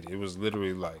out candy. It was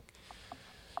literally like,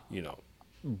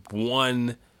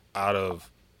 one out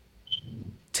of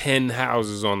 10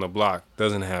 houses on the block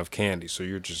doesn't have candy. So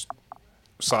you're just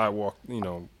sidewalk,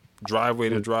 driveway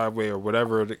to driveway or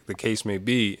whatever the case may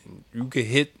be. You could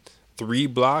hit 3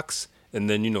 blocks and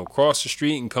then, cross the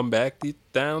street and come back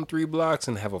down 3 blocks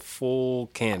and have a full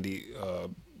candy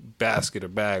basket or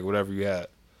bag, whatever you had.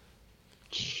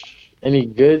 Any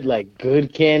good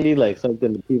candy, like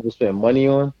something that people spend money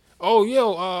on? Oh,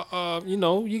 yo,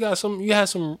 you had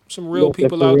some real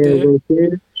people out there.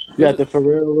 You got the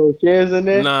Ferrero Rochers in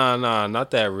there? Nah,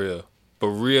 not that real. But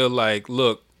real, like,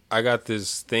 look, I got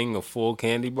this thing of full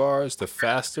candy bars. The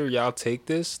faster y'all take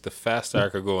this, the faster I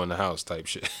could go in the house type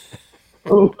shit.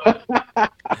 Word,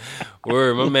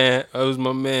 my man. It was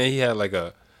my man. He had like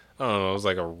I don't know, it was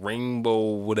like a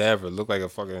rainbow whatever. It looked like a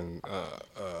fucking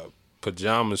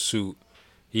pajama suit.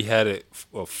 He had it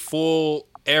a full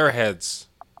Airheads,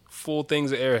 full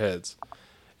things of Airheads.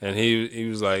 And he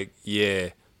was like, yeah,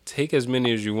 take as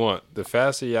many as you want. The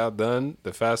faster y'all done,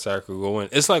 the faster I could go in.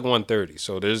 It's like 1:30,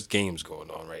 so there's games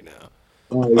going on right now.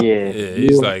 Oh, yeah. Yeah,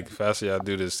 he's like, the faster y'all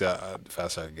do this, the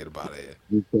faster I can get up out of here.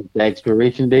 You took the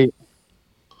expiration date?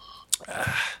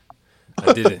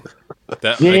 I didn't.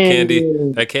 That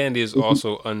candy is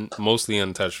also mostly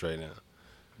untouched right now.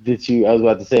 Did you? I was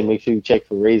about to say, make sure you check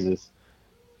for razors.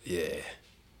 Yeah.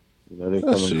 They're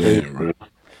coming right.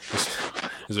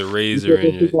 There's a razor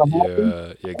in your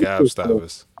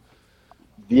gobstoppers.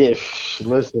 Yeah,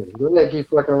 listen, don't let keep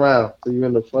fucking around. So you're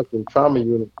in the fucking trauma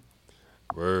unit.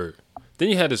 Word. Then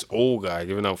you had this old guy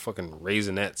giving out fucking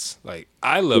Raisinets. Like,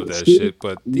 I love that shit,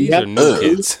 but these are new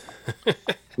kids.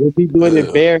 Was he doing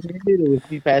it barehanded or was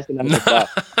he passing out the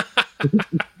box?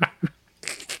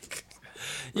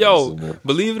 Yo,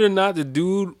 believe it or not, the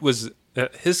dude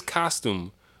his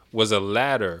costume was a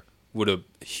ladder with a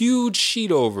huge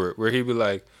sheet over it where he'd be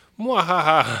like,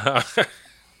 "Mwahaha."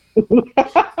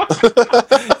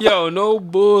 Yo, no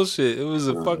bullshit. It was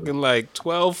a fucking like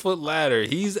 12-foot ladder.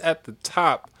 He's at the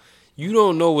top. You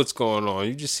don't know what's going on.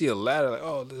 You just see a ladder like,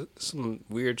 oh, there's some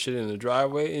weird shit in the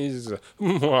driveway. And he's just like,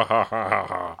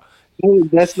 Mwahaha.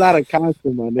 That's not a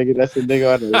costume, my nigga. That's a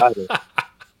nigga on the ladder.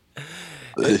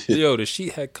 Yo, the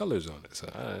sheet had colors on it. So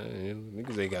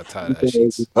niggas ain't got tie-dye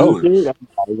sheets. Oh my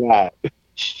God.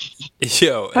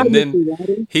 Yo, and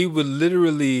then he would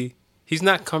literally, he's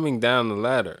not coming down the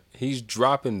ladder. He's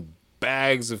dropping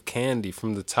bags of candy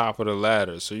from the top of the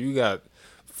ladder. So you got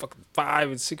fucking 5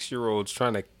 and 6-year-olds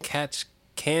trying to catch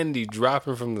candy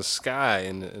dropping from the sky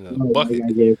in a bucket.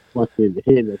 Get fucking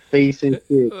hit in the face and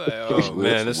shit. Like, oh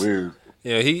man, that's weird.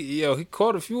 Yeah, he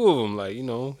caught a few of them. Like,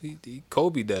 he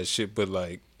Kobe that shit, but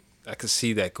like I could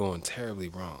see that going terribly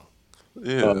wrong.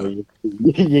 Yeah,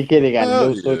 you're kidding. I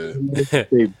know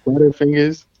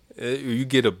Butterfingers. You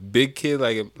get a big kid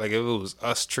like if it was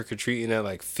us trick or treating at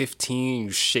like 15,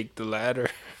 you shake the ladder.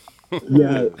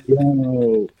 Yeah,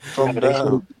 yo, from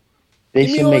down. They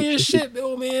Give me all your shit,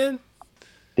 Bill, man.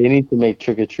 They need to make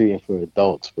trick or treating for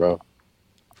adults, bro,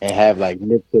 and have like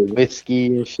nips of whiskey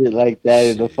and shit like that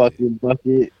in the fucking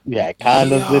bucket. Yeah,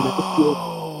 condoms in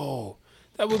it.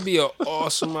 That would be an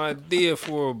awesome idea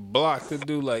for a block to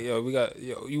do. Like,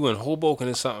 you in Hoboken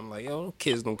or something. Like,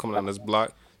 kids don't come down this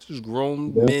block. This is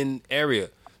grown men area.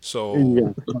 So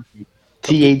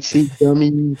THC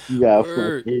gummies. You got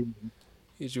fucking.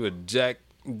 Get you a Jack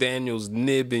Daniels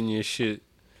nib in your shit.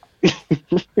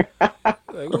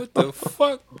 Like, what the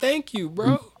fuck? Thank you,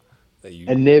 bro. Like,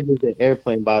 a nib is an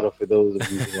airplane bottle for those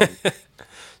of you.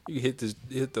 You hit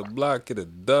the block, get a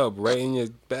dub right in your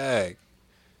bag.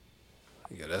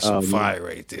 Yeah, that's some fire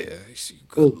right there. You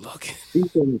good looking.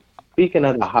 Speaking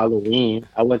of the Halloween,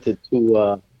 I went to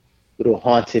 2 little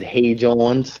haunted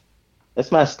Hay-Johns.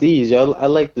 That's my steez, yo. I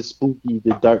like the spooky,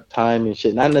 the dark time and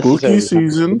shit. Not necessarily spooky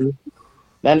season.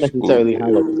 Not necessarily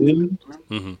Halloween.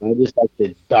 Mm-hmm. I just like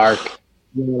the dark.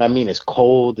 You know what I mean? It's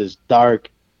cold. It's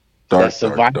dark. That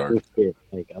survival shit.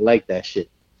 Like, I like that shit.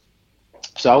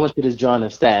 So I went to this John in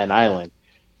Staten Island.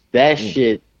 That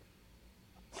shit.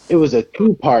 It was a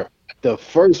 2-part. The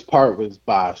first part was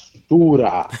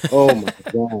basura. Oh my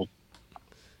God.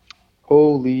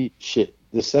 Holy shit.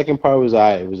 The second part was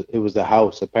it was the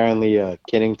house. Apparently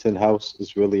Kennington House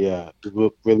is really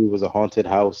was a haunted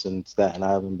house in Staten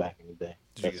Island back in the day.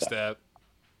 Did you get stabbed?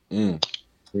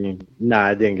 Nah,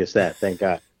 I didn't get stabbed, thank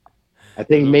God. I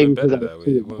think maybe because I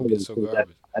was too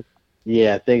early.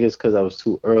 I think it's because I was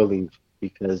too early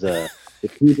because the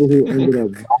people who ended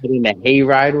up riding the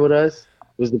hayride with us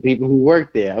was the people who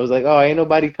worked there. I was like, oh, ain't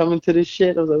nobody coming to this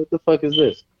shit? I was like, what the fuck is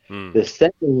this? The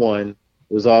second one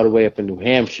was all the way up in New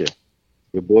Hampshire.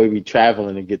 Your boy be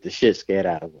traveling and get the shit scared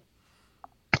out of him.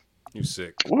 You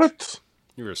sick? What?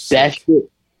 You were sick.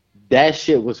 That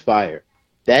shit was fire.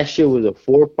 That shit was a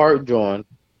 4-part drawn,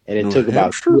 and it took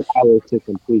about 2 hours to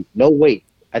complete. No wait,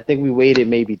 I think we waited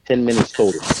maybe 10 minutes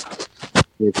total.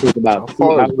 It took about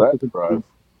 2 hours to complete.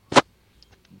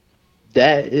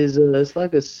 That is it's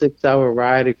like a 6-hour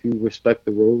ride if you respect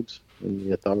the roads in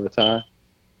the summertime.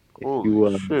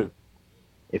 Holy shit.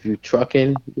 If you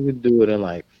trucking, you could do it in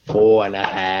like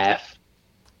 4.5.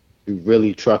 You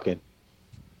really trucking.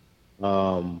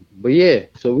 But yeah,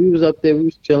 so we was up there, we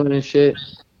was chilling and shit.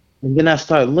 And then I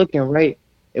started looking, right?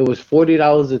 It was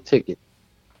 $40 a ticket.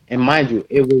 And mind you,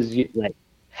 it was like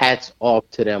hats off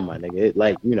to them, my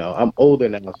nigga. I'm older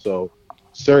now, so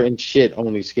certain shit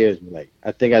only scares me. Like,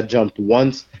 I think I jumped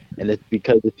once, and it's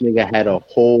because this nigga had a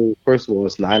whole, first of all,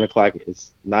 it's 9 o'clock.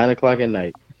 It's 9 o'clock at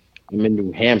night. I'm in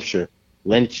New Hampshire.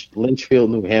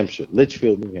 Litchfield, New Hampshire.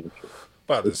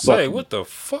 About to say, what the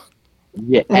fuck?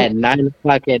 Yeah, at 9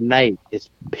 o'clock at night, it's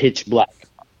pitch black.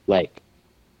 Like,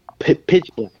 pitch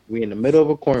black. We in the middle of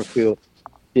a cornfield.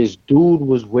 This dude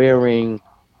was wearing,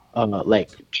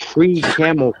 like, tree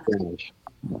camouflage,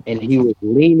 and he was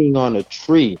leaning on a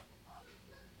tree.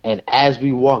 And as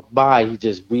we walked by, he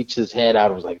just reached his head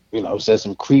out. It was like, said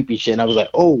some creepy shit. And I was like,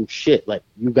 oh, shit, like,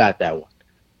 you got that one.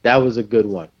 That was a good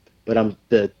one. But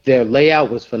their layout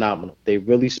was phenomenal. They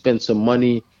really spent some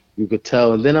money, you could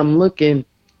tell. And then I'm looking,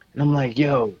 and I'm like,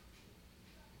 yo,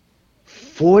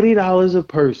 $40 a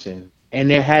person. And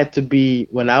there had to be,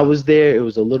 when I was there, it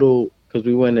was a little, because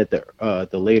we went at the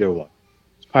later one.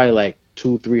 It's probably like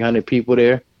 200-300 people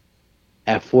there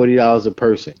at $40 a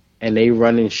person. And they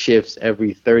running shifts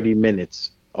every 30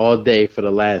 minutes all day for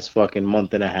the last fucking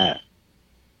month and a half.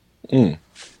 And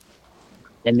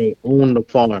they own the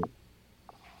farm.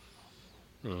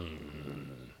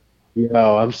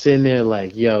 Yo, I'm sitting there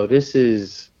like, yo, this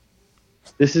is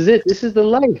it. This is the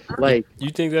life. Like, you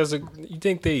think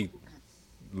they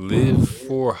live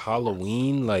for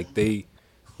Halloween, like they,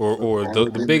 or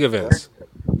the big events?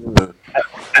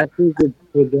 I think that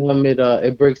for them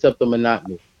it breaks up the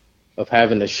monotony of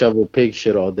having to shovel pig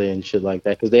shit all day and shit like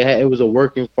that, because it was a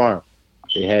working farm.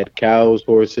 They had cows,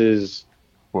 horses.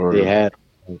 They had,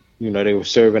 they were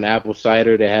serving apple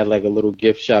cider. They had like a little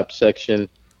gift shop section.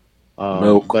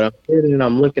 Milk. But I'm sitting and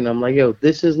I'm looking. I'm like, yo,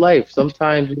 this is life.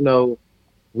 Sometimes,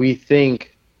 we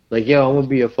think like, yo, I'm gonna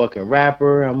be a fucking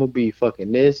rapper. I'm gonna be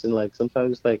fucking this, and like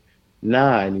sometimes it's like,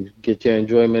 nah, and you get your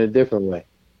enjoyment a different way.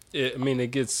 I mean,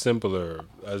 it gets simpler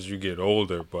as you get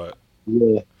older, but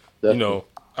yeah, definitely.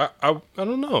 I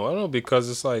don't know. I don't know, because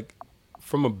it's like,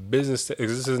 from a business, this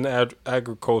is an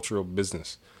agricultural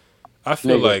business. I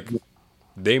feel like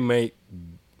they may,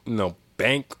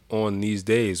 bank on these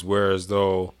days, whereas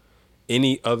though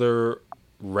any other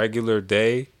regular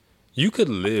day, you could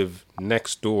live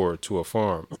next door to a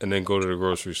farm and then go to the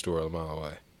grocery store a mile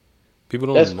away.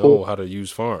 People don't know how to use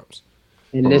farms.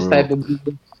 In this type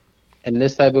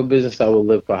of business, I will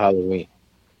live for Halloween.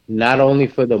 Not only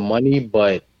for the money,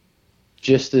 but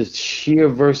just the sheer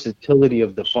versatility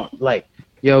of the farm. Like,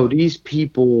 yo, these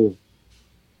people.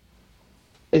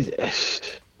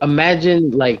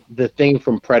 Imagine like the thing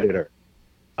from Predator.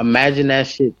 Imagine that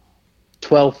shit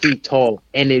 12 feet tall,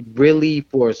 and it really,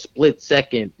 for a split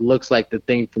second, looks like the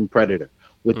thing from Predator.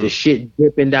 With the shit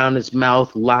dripping down its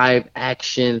mouth, live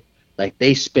action. Like,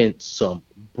 they spent some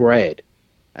bread.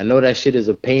 I know that shit is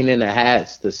a pain in the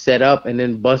ass to set up and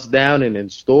then bust down and then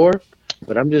store,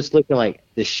 but I'm just looking like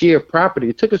the sheer property.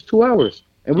 It took us 2 hours,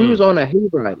 and we was on a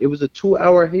hayride. It was a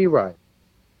 2-hour hayride.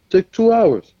 Took 2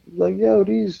 hours. Like, yo,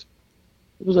 this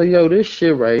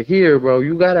shit right here, bro,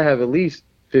 you gotta have at least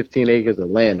 15 acres of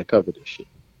land to cover this shit.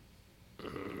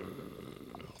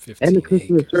 And the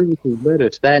customer service is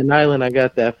better. Staten Island, I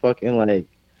got that fucking, like,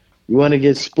 you want to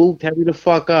get spooked? Hurry the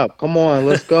fuck up. Come on,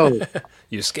 let's go.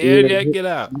 You scared yet? Get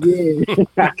out. Yeah.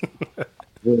 But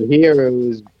here it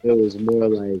was more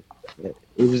like,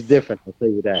 it was different, I'll tell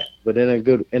you that. But I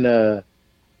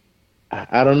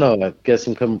don't know.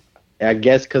 I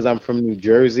guess because I'm from New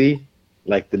Jersey,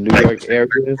 like the New York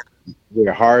area,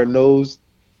 we're hard nosed.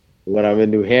 When I'm in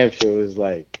New Hampshire, it was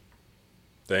like,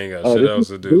 they ain't got shit else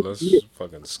to do. Let's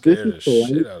fucking scare the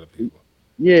shit out of people.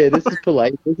 Yeah, this is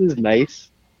polite. This is nice.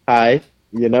 Hi,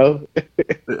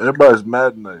 Everybody's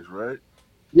mad nice, right?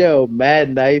 Yo,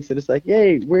 mad nice, and it's like,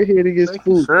 hey, we're here to get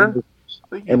spooked. And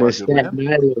in Staten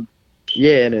Island,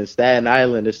 and in Staten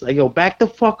Island, it's like, yo, back the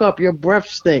fuck up, your breath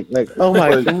stink. Like, oh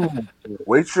my god,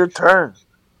 wait your turn.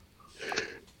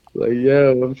 Like,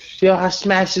 yo, I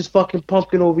smashed this fucking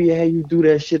pumpkin over your head. You do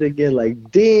that shit again?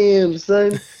 Like, damn,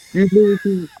 son, you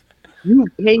You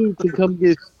paid to come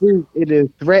get spooked and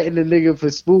then threaten the nigga for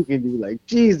spooking you. Like,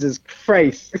 Jesus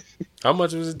Christ. How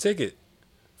much was the ticket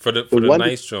for the The one,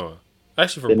 nice John?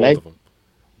 Actually, for the both night, of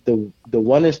them. the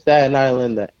one in Staten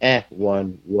Island, the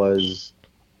one was,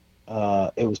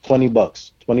 it was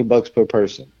 $20 per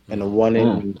person, and the one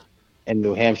in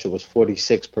New Hampshire was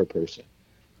 46 per person.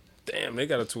 Damn, they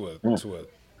got it to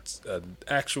a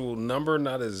actual number,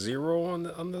 not a zero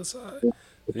on the side.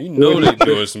 You know they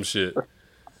doing some shit.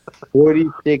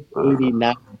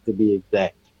 46.89 to be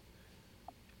exact.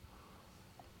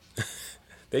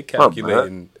 They Not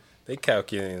bad.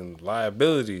 calculating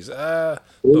liabilities. They're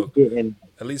Look, getting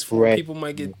at least 4 bread. people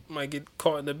might get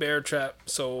caught in the bear trap.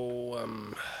 So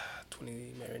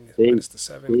 20 They minus the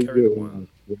 7 they carry the 1.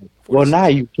 getting. Well, nah,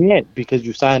 you can't because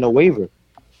you signed a waiver.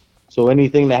 So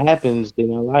anything that happens, they're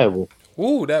not liable.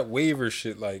 Ooh, that waiver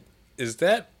shit. Like, is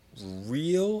that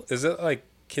real? Is that like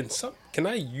can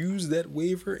I use that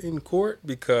waiver in court?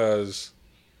 Because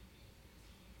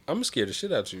I'm scared to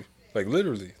shit out you. Like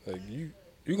literally, like you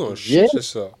gonna Yeah, shit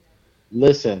yourself.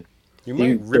 listen, You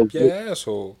might the rip your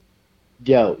asshole.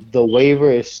 the waiver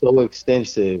is so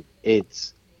extensive.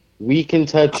 It's we can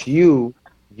touch you,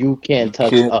 you You can't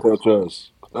touch can't us. touch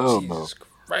us. Oh no. Jesus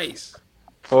Christ.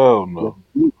 Oh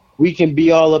no. We can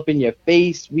be all up in your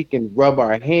face. We can rub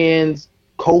our hands.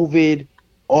 COVID,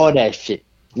 all that shit.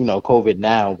 You know, COVID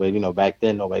now, but back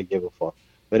then nobody gave a fuck.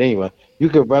 But anyway, you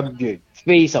can rub your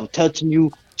face. I'm touching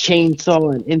you.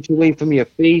 Chainsaw an inch away from your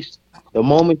face. The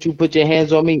moment you put your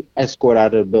hands on me, escort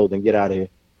out of the building. Get out of here.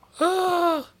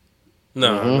 Ah.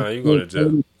 Nah, you going to jail.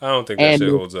 And, I don't think that and shit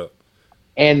no holds up.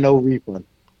 and no refund.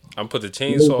 I'm put the No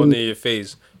chainsaw refund. near your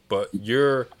face, but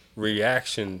your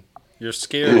reaction, your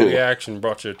scared Yeah. reaction,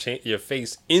 brought your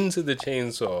face into the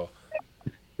chainsaw.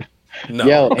 No.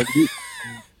 Yo, and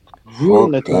you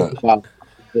want to Fuck talk that. about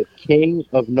the king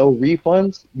of no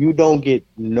refunds? You don't get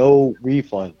no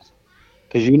refunds.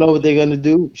 Because you know what they're gonna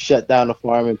do? Shut down the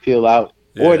farm and peel out,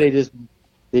 or Yeah.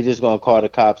 they just gonna call the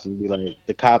cops and be like,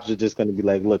 the cops are just gonna be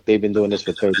like, look, they've been doing this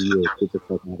for 30 years. Get the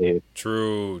fuck out of here.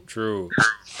 True.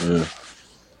 Yeah.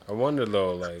 I wonder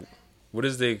though, like, what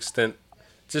is the extent?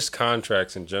 Just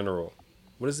contracts in general.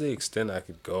 What is the extent I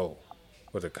could go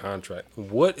with a contract?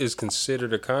 What is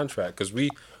considered a contract? Because we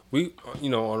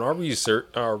on our research,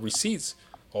 our receipts,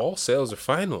 all sales are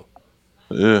final.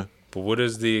 Yeah. But what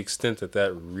is the extent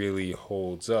that really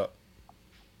holds up?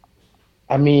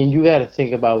 I mean, you got to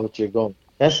think about what you're going.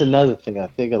 That's another thing. I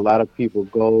think a lot of people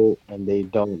go and they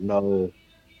don't know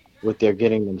what they're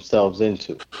getting themselves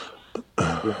into.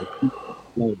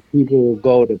 Like people will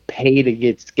go to pay to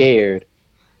get scared,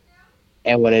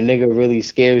 and when a nigga really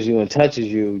scares you and touches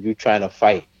you, you trying to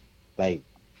fight. Like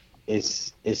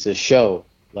it's a show.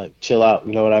 Like chill out.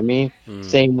 You know what I mean? Mm.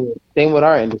 Same with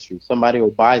our industry. Somebody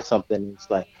will buy something and it's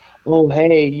like, oh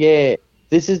hey, yeah,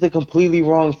 this is the completely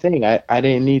wrong thing. I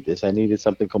didn't need this. I needed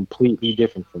something completely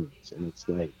different from this. And it's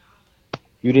like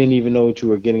you didn't even know what you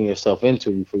were getting yourself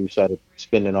into before you started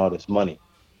spending all this money.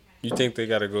 You think they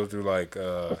got to go through like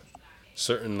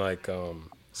certain like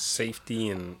safety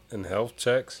and health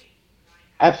checks?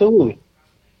 Absolutely.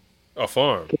 A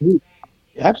farm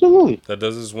Absolutely. that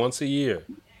does this once a year.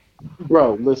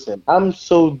 Bro, listen, I'm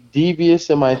so devious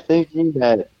in my thinking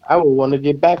that I would want to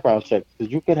get background checks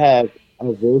because you could have a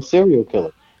real serial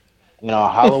killer.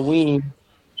 Halloween,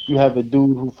 you have a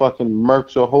dude who fucking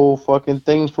murks a whole fucking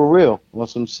thing for real on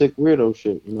some sick weirdo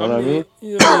shit. You know I what I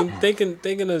mean, mean?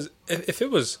 thinking as if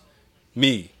it was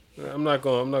me, I'm not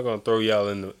gonna throw y'all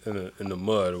in the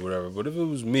mud or whatever. But if it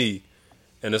was me,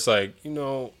 and it's like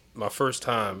my first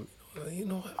time, what, I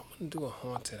want to do a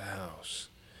haunted house.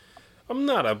 I'm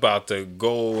not about to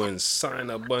go and sign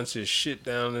a bunch of shit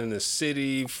down in the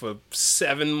city for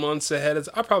 7 months ahead.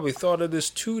 I probably thought of this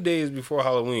 2 days before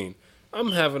Halloween.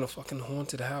 I'm having a fucking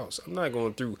haunted house. I'm not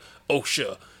going through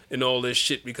OSHA and all this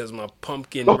shit because my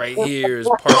pumpkin right here is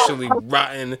partially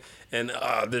rotten and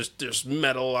there's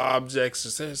metal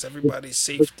objects. There's everybody's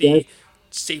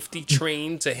safety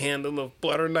trained to handle a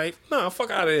butter knife. Nah, fuck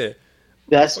out of here.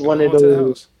 That's Fucking one of haunted those.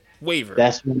 house. Waiver.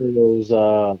 That's one of those.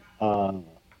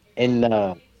 In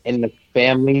the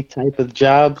family type of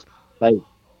jobs. Like,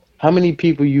 how many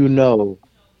people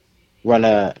run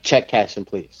a check cashing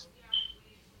place?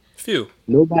 Few.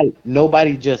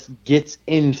 Nobody just gets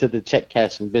into the check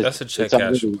cashing business. That's a check It's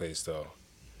cashing already place though.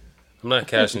 I'm not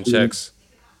cashing checks,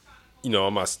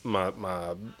 on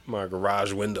my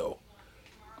garage window.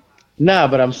 nah,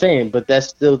 but I'm saying, but that's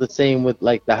still the same with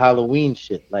like the Halloween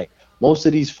shit. Like most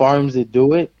of these farms that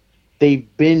do it, they've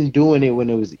been doing it when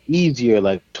it was easier,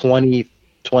 like 20,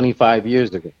 25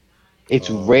 years ago. It's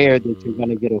rare that you're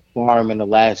gonna get a farm in the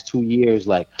last 2 years.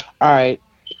 Like, all right,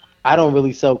 I don't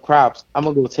really sell crops. I'm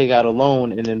gonna go take out a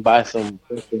loan and then buy some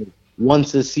fucking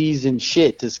once a season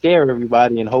shit to scare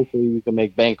everybody, and hopefully we can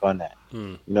make bank on that.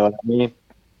 Hmm. You know what I mean?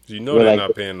 You know We're they're like,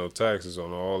 not paying no taxes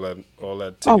on all that oh,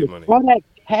 ticket money. all that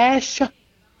cash.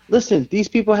 Listen, these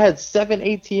people had 7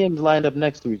 ATMs lined up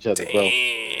next to each other, bro.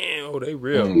 Damn, oh they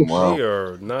real. Wow. They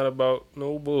are not about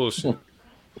no bullshit.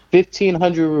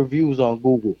 1,500 reviews on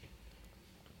Google.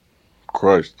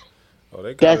 Christ. Oh,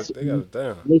 they got That's it. They got it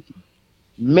down. listen,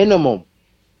 minimum.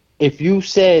 If you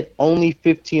said only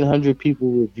 1,500 people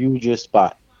reviewed your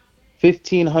spot,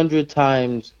 1,500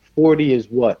 times 40 is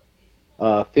what?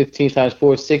 15 times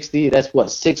 460. That's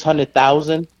what?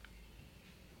 600,000.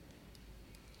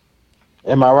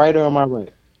 Am I right or am I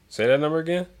right? Say that number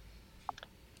again.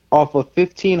 Off of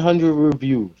 1,500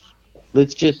 reviews,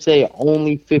 let's just say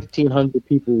only 1,500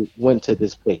 people went to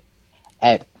this place.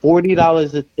 At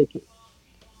 $40 a ticket,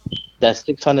 that's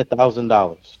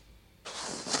 $600,000.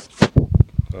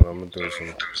 Oh, I'm gonna do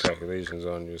some calculations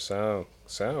on your sound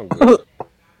good.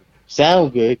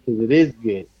 Sound good because it is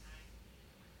good.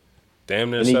 Damn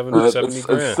near And he- 70 It's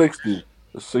grand. 60.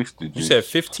 It's 60. You G. said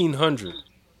 1,500.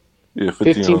 Yeah,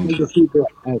 1,500 1,500. people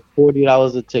at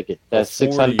 $40 a ticket. That's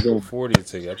 600 grand. 40 a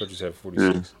ticket. I thought you said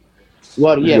 46.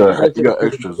 Well, You yeah, got- the price you of got the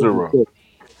extra ticket is zero. 46.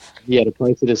 Yeah, the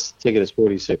price of this ticket is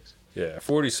 46. Yeah, at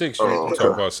 46, Oh, you okay.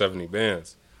 talk about 70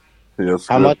 bands. Yeah, that's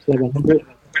How good. much? 700?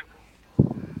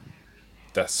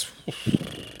 That's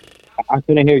I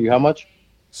couldn't hear you. How much?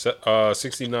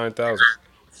 69,000.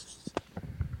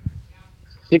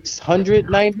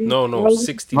 690? No,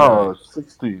 69. No,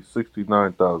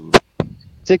 69,000.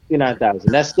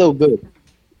 69,000. That's still good.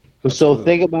 That's So good.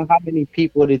 think about how many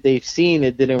people that they've seen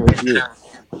that didn't review.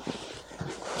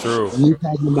 True. And you're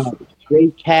talking about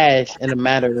straight cash in a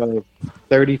matter of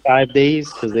 35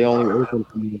 days because they only open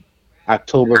from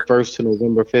October 1st to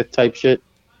November 5th type shit.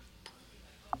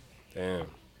 Damn.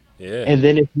 Yeah. And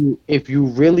then if you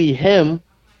really him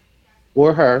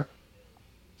or her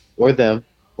or them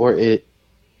or it,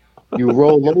 you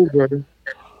roll over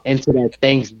into that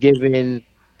Thanksgiving,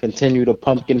 continue the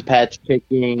pumpkin patch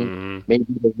picking, hmm maybe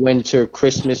the winter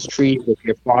Christmas tree with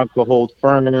your farm to hold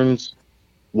ferns,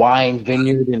 wine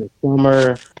vineyard in the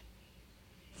summer.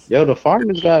 Yo, the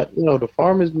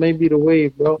farmers may be the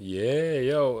wave, bro. Yeah,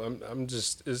 yo, I'm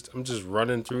just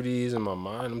running through these in my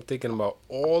mind. I'm thinking about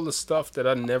all the stuff that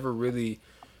I never really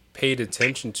paid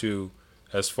attention to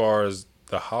as far as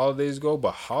the holidays go,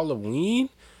 but Halloween,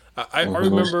 I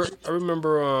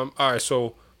remember all right,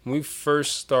 so when we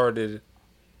first started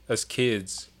as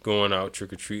kids going out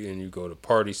trick or treating, you go to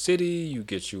Party City, you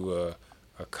get you a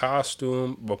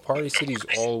costume, but Party City's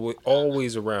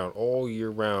always around all year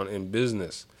round in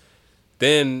business.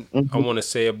 Then I Mhm. want to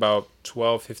say about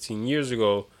 12, 15 years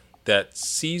ago, that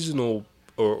seasonal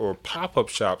or pop up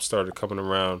shops started coming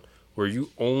around where you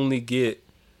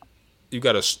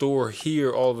got a store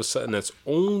here all of a sudden that's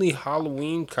only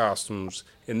Halloween costumes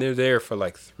and they're there for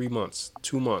like 3 months,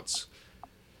 2 months.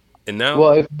 And now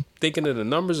Well, if thinking of the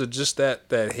numbers of just that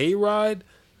hayride,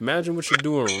 imagine what you're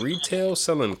doing retail,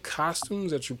 selling costumes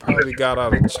that you probably got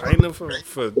out of China for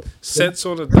cents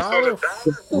on a dollar.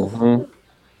 Mm-hmm.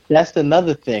 that's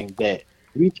another thing that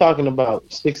we talking about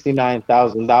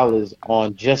 $69,000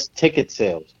 on just ticket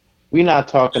sales. We're not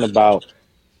talking about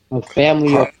a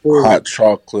family of four. Hot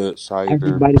chocolate, cider.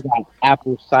 Everybody got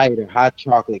apple cider, hot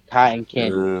chocolate, cotton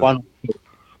candy, Yeah. funnel cake.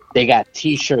 They got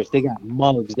T-shirts, they got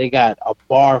mugs, they got a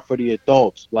bar for the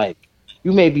adults. Like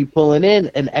you may be pulling in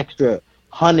an extra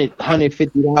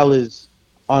 $150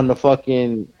 on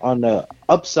the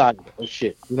upside of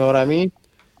shit. You know what I mean?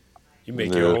 You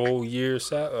make Yeah. your whole year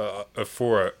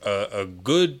for a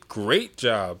good, great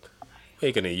job,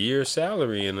 making a year's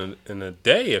salary in a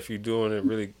day if you're doing it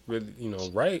really, really,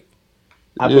 right.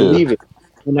 I Yeah. believe it.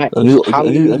 And And you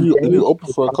Day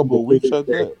open for a is couple of probably the weeks at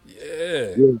biggest that. Yeah,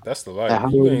 day. Yeah, that's the and life. You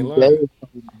ain't Halloween Day lying. is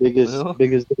probably the biggest Yeah.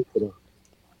 biggest day for them.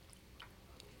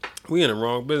 We in the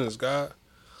wrong business, God.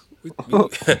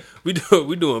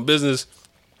 We doing business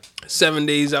 7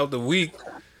 days out the week.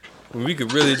 When we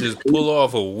could really just pull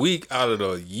off a week out of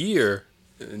the year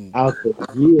and Out the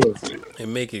year.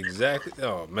 make exactly.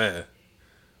 Oh man,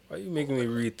 why you making me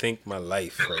rethink my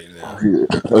life right now? Yeah,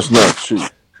 that's not cheap.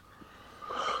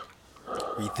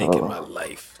 Rethinking my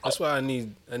life. That's why I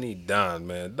need Don,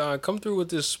 man. Don, come through with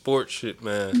this sports shit,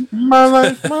 man. My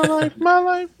life, my life, my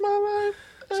life, my life.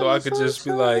 So I could just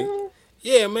be like,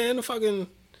 yeah, man, the fucking,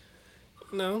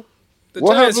 the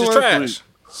What Giants is happened last trash. week?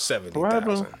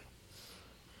 70,000.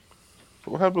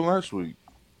 What happened last week?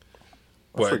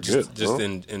 I What? forget, Just bro.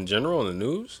 in general in the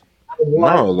news?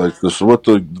 No, like this. What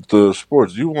the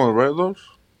sports? You want to write those?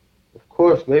 Of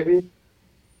course, baby.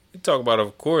 You talk about,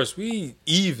 of course, we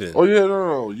even. Oh yeah,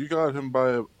 no, you got him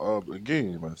by a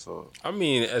game. I thought. I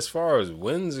mean, as far as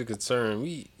wins are concerned,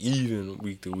 we even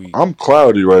week to week I'm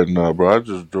cloudy right now, bro. I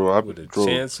just drove. I with a drove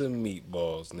chance of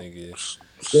meatballs, nigga.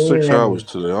 6 hours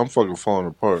Damn. today. I'm fucking falling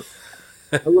apart.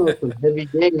 I love some heavy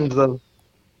games, though.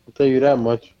 I'll tell you that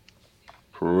much.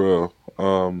 For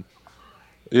real.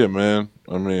 Yeah, man.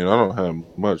 I mean, I don't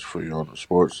have much for you on the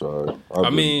sports side. I I've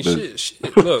been mean, busy.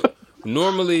 shit. Look,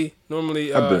 normally,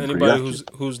 I've been anybody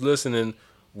preoccupied. who's listening,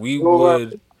 we Go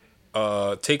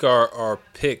would take our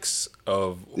picks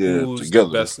of Yeah, who's the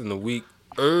together. best in the week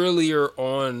earlier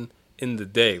on in the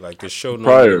day. Like the show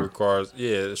normally Prior. records.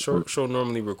 Yeah, the show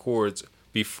normally records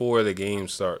before the game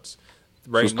starts.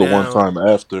 Right Just the one now, time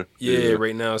after. yeah, Yeah.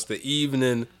 right now it's the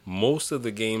evening. Most of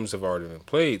the games have already been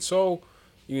played. So,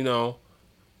 you know,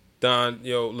 Don,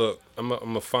 yo, look, I'm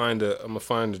gonna find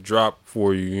a drop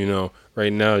for you. You know,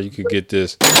 right now you could get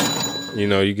this. You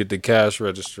know, you get the cash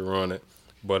register on it.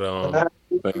 But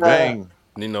Bang bang.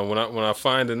 you know, when I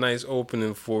find a nice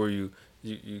opening for you,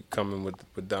 you come in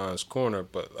with Don's corner.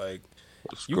 But like,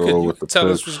 Let's you go with could the tell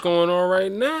us what's picks. going on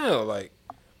right now. Like,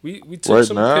 we took Right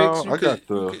some picks. now, I got You the. could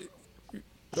go ahead.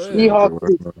 Seahawks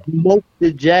Right just now. smoked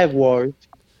the Jaguars.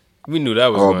 We knew that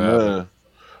was Oh gonna happen. man,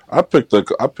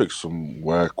 I picked some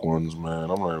whack ones, man.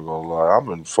 I'm not even gonna lie. I've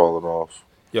been falling off.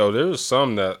 Yo, there was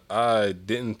some that I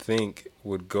didn't think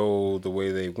would go the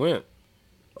way they went.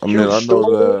 I mean, You I know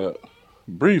sure? that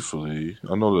briefly.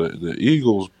 I know that the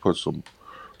Eagles put some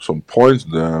points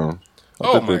down. I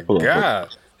Oh think they my put up.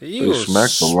 God, the They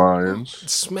smacked the Eagles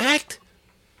Lions. smacked.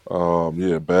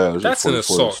 Yeah, bad. It was like That's an 44 to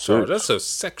assault charge. 6. That's a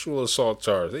sexual assault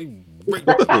charge. They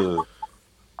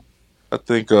I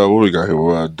think what we got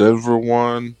here? Denver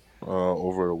won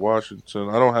over to Washington.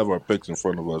 I don't have our picks in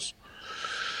front of us,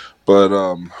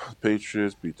 but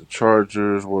Patriots beat the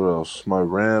Chargers. What else? My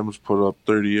Rams put up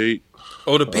 38.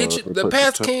 Oh, They the put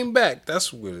Pats came back.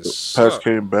 That's what it Pats sucked.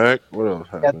 came back. What else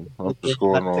happened? I'm just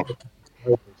going off.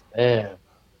 Damn.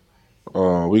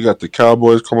 We got the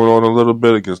Cowboys coming on a little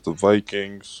bit against the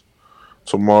Vikings.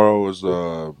 Tomorrow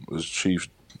is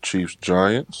Chiefs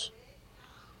Giants.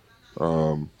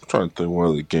 I'm trying to think what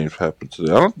other games happened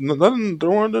today. I don't nothing. There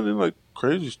weren't any like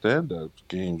crazy standout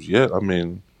games yet. I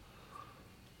mean,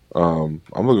 I'm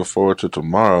looking forward to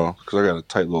tomorrow because I got a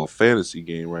tight little fantasy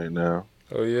game right now.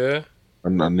 Oh yeah.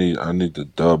 And I need the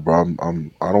dub, bro. I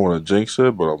don't want to jinx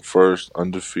it, but I'm first,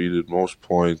 undefeated, most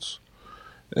points,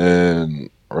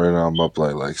 and right now I'm up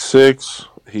like 6.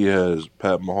 He has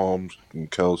Pat Mahomes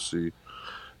and Kelsey,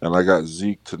 and I got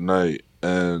Zeke tonight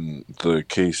and the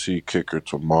KC kicker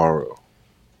tomorrow.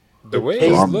 The way So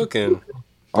he's Hey, looking,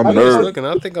 I'm nervous.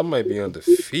 I think I might be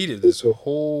undefeated this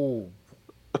whole.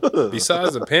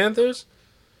 Besides the Panthers,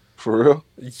 For real?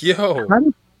 yo,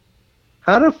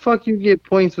 how the fuck you get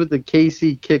points with the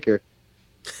KC kicker?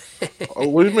 Oh,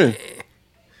 what do you mean?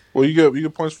 Well, you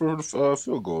get points for the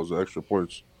field goals, extra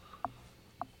points.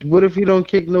 What if you don't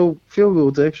kick no field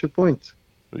goals, extra points?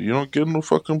 You don't get no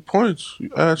fucking points. You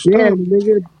asked Yeah, up.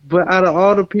 nigga. But out of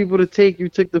all the people to take, you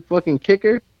took the fucking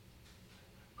kicker.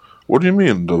 What do you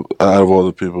mean? Out of all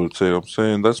the people to say, I'm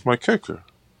saying that's my kicker.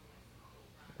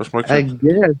 That's my I kicker.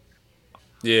 guess.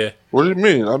 yeah, What do you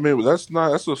mean? I mean, that's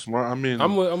a smart. I mean,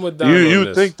 I'm with Don you on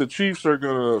this. think the Chiefs are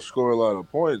gonna score a lot of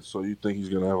points, so you think he's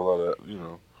gonna have a lot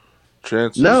of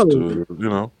chances No.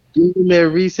 to. Given their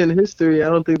recent history, I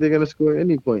don't think they're gonna score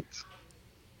any points.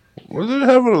 Well, they're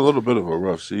having a little bit of a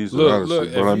rough season, Look, honestly.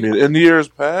 look, But I if you- mean, in years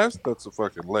past, that's a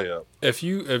fucking layup. if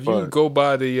you But- go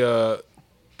by the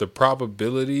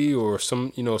probability or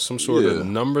some sort Yeah. of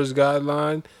numbers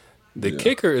guideline, the Yeah.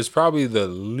 kicker is probably the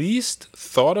least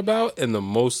thought about and the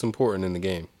most important in the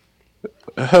game.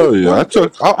 Hell yeah!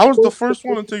 I was the first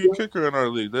one to take a kicker in our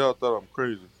league. They all thought I'm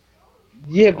crazy.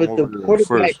 Yeah, but the over there quarterback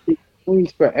first. takes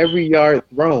points for every yard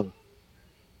thrown.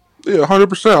 Yeah,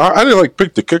 100%. I didn't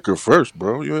pick the kicker first,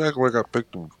 bro. You act like I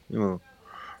picked him.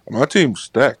 My team's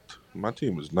stacked. My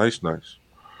team is nice.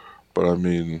 But I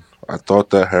mean, I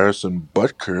thought that Harrison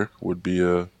Butker would be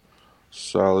a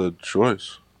solid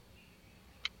choice.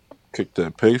 Kick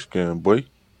that pace game, boy.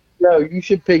 Yo, you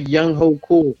should pick Young Ho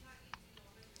Cool.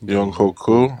 Young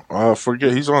Hoku. I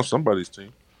forget he's on somebody's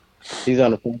team. He's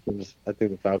on the Falcons. I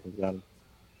think the Falcons got him.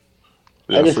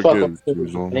 Yeah, I I just fuck forget up he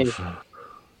was on name. this.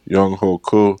 Young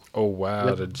Hoku Oh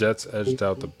wow, the Jets edged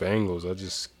out the Bengals. I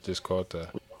just caught that.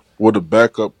 with a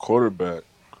backup quarterback.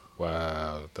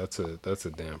 Wow, that's a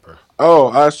damper. Oh,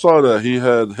 I saw that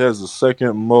has the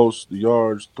second most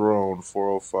yards thrown,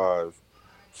 405,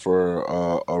 for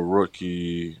a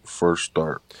rookie first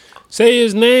start. Say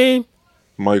his name.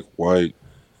 Mike White.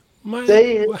 Mike.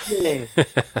 Say his name.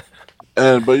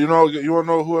 But you want to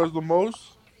know who has the most?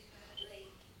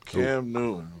 Cam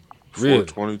Newton, Really?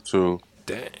 422.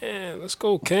 Damn, let's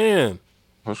go, Cam.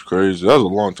 That's crazy. That was a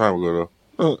long time ago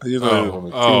though. He's not even on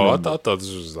the team I anymore. thought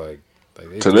this was like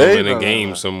they Today, filming a no.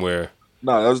 game somewhere.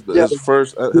 No, that's Yeah, his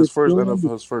first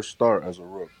NFL, his first start as a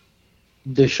rookie.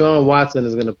 Deshaun Watson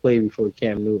is going to play before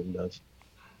Cam Newton does.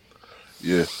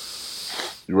 Yeah,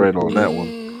 you're right on that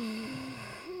one.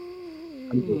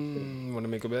 Want to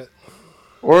make a bet?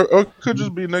 Or it could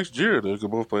just be next year. They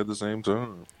could both play at the same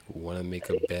time. Want to make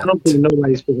a bet? I don't think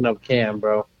nobody's picking up Cam,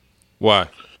 bro. Why?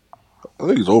 I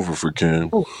think it's over for Cam.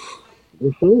 Oh,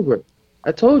 it's over.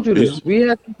 I told you this. We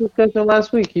had this discussion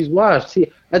last week. He's washed.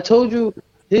 See, I told you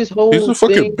his whole He's a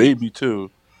fucking thing, baby too.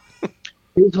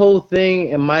 his whole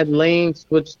thing and my lane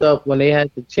switched up when they had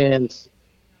the chance,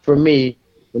 for me,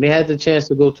 when they had the chance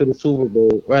to go to the Super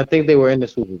Bowl, or I think they were in the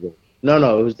Super Bowl.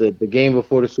 No, it was the game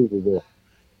before the Super Bowl.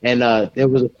 And there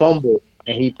was a fumble,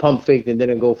 and he pump faked and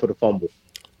didn't go for the fumble.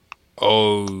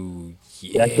 Oh,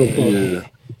 yeah. That's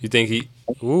what You think he...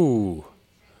 Ooh.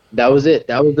 That was it.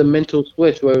 That was the mental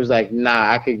switch where it was like,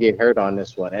 nah, I could get hurt on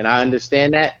this one. And I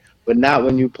understand that, but not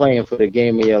when you're playing for the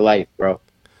game of your life, bro.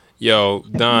 Yo,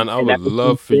 Don, I would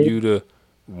love for you to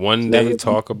one day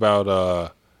talk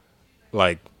about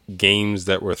like games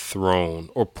that were thrown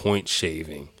or point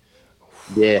shaving.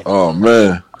 Yeah. Oh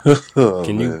man.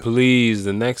 Can you please,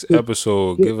 the next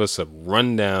episode, give us a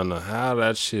rundown of how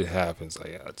that shit happens?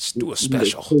 Like, just do a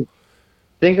special.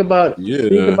 Think about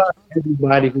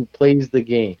everybody who plays the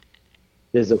game.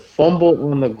 There's a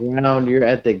fumble on the ground. You're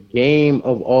at the game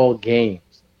of all games.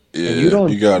 Yeah,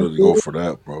 and you gotta go for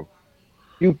that, bro.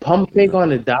 You pump fake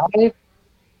on a dive?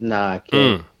 Nah, I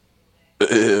can't.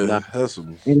 Yeah, Nah. that's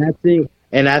some...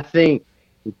 And I think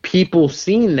people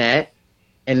seen that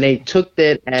and they took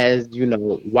that as,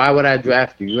 why would I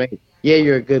draft you?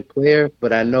 You're a good player,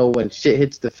 but I know when shit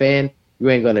hits the fan, you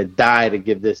ain't gonna die to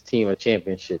give this team a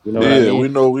championship. You know what I mean?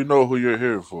 we know who you're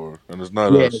here for, and it's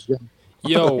not us. Exactly.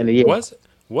 Yo,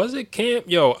 was it Cam?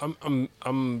 Yo,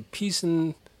 I'm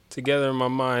piecing together in my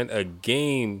mind a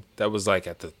game that was like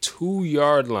at the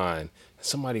 2-yard line. And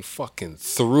somebody fucking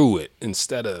threw it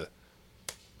instead of.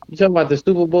 You talking about the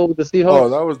Super Bowl with the Seahawks? Oh,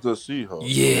 that was the Seahawks.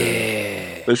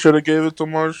 Yeah. They should have gave it to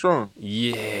Marshawn.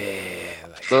 Yeah.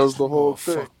 Like, that was the whole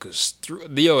thing.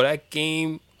 Yo, that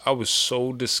game, I was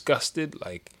so disgusted.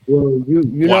 Like, well, you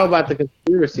know about the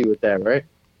conspiracy with that, right?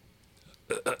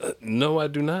 No, I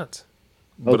do not.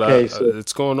 But okay, so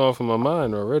it's going off in my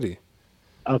mind already.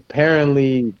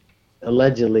 Apparently,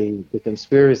 allegedly, the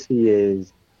conspiracy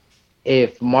is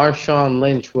if Marshawn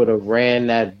Lynch would have ran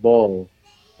that ball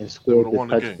and scored the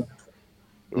touchdown.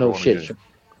 No shit.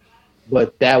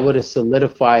 But that would have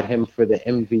solidified him for the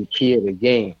MVP of the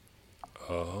game.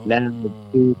 Oh. Now,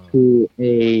 due to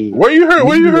a... Where you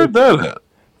heard that at?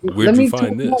 Where'd you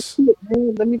find this?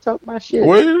 Let me talk my shit.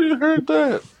 Where you heard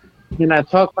that? Can I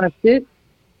talk my shit?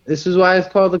 This is why it's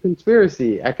called a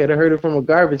conspiracy. I could have heard it from a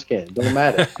garbage can. Don't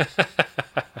matter.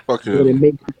 Fuck but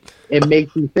it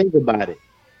makes you think about it.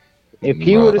 If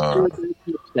he would have scored that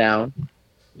touchdown,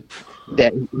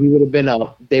 that he would have been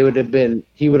up. He would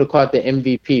have caught the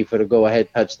MVP for the go-ahead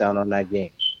touchdown on that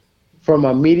game. From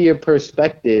a media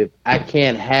perspective, I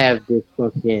can't have this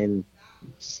fucking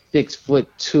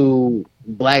 6'2"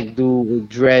 black dude with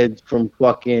dreads from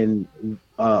fucking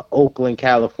Oakland,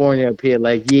 California up here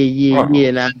like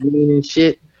and I mean and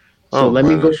shit. So let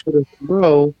me go for the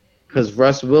throw because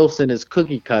Russ Wilson is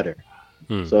cookie cutter.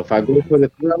 So if I go for the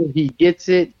throw, he gets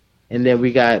it, and then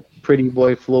we got Pretty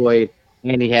Boy Floyd,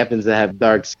 and he happens to have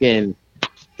dark skin.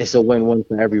 It's a win-win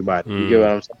for everybody. You get what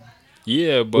I'm saying?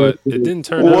 Yeah, but it didn't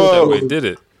turn out that way, did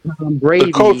it? Brady,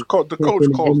 the coach calls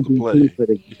the play.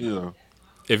 Yeah.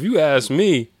 If you ask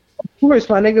me, of course,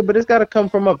 my nigga, but it's got to come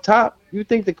from up top. You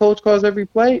think the coach calls every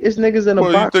play? It's niggas in a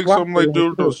box. You think something like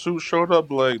dude in a suit showed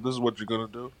up like, this is what you're going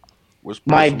to do?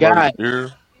 My guy,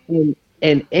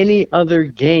 in any other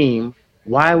game,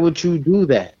 why would you do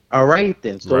that? All right,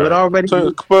 then. So it already...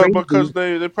 because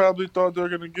they probably thought they were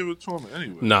going to give it to him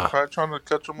anyway. Nah. They're probably trying to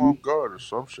catch him off guard or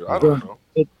some shit. I don't know.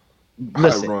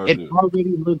 Listen, it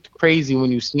already looked crazy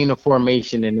when you seen a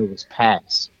formation and it was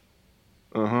pass.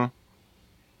 Uh-huh.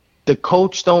 The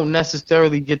coach don't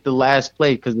necessarily get the last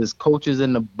play because there's coaches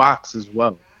in the box as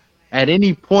well. At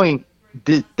any point,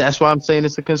 that's why I'm saying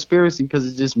it's a conspiracy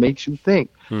because it just makes you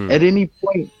think. At any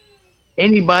point,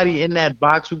 anybody in that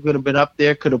box who could have been up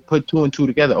there could have put 2 and 2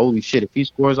 together. Holy shit, if he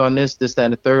scores on this, that,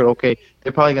 and the third, okay,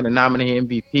 they're probably going to nominate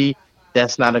MVP.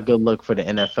 That's not a good look for the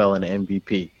NFL and the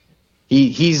MVP.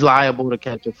 He's liable to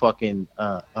catch a fucking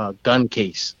gun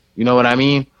case. You know what I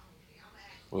mean?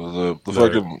 Well, the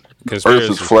fucking Earth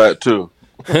is flat too.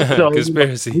 So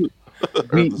Conspiracy.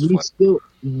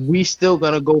 we still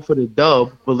gonna go for the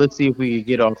dub, but let's see if we can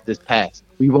get off this pass.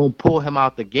 We won't pull him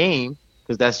out the game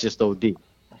because that's just OD.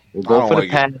 We'll I go don't for the like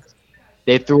it. pass.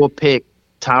 They threw a pick.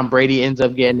 Tom Brady ends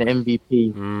up getting the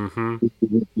MVP. Mm-hmm.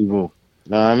 You know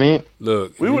what I mean?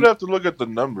 Look, We would have to look at the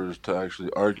numbers to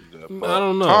actually argue that. But I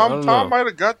don't know. Tom might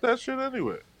have got that shit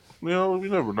anyway. You know, we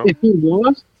never know. If he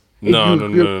lost, No.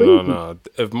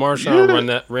 If Marshawn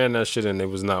Yeah. ran that shit in, they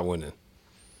was not winning.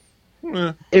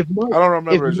 Yeah. if I don't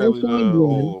remember if exactly the Marshawn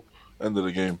won, whole end of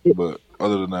the game, but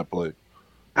other than that play,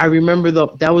 I remember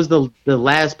that was the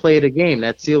last play of the game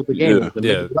that sealed the game. Yeah. The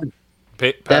Yeah.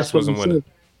 That's Pass what wasn't I'm winning. saying.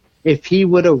 If he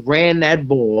would have ran that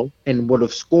ball and would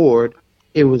have scored,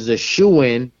 it was a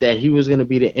shoo-in that he was going to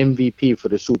be the MVP for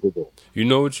the Super Bowl. You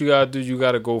know what you gotta do? You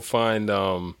gotta go find.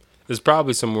 It's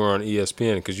probably somewhere on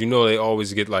ESPN because you know they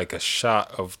always get like a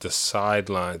shot of the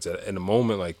sidelines in a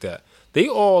moment like that. They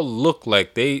all look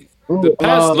like the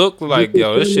pass looked like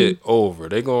this shit over.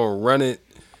 They gonna run it.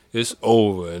 It's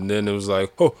over, and then it was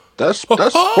like, that's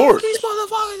sports. These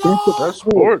motherfuckers. That's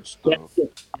sports, though.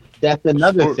 That's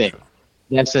another Sports. thing.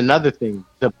 That's another thing.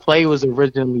 The play was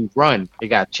originally run. It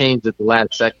got changed at the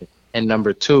last second. And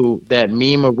number two, that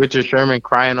meme of Richard Sherman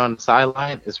crying on the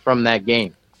sideline is from that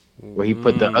game where he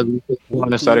put the ugly face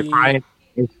on and started crying.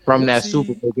 It's from that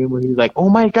Super Bowl game where he was like, "Oh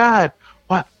my God,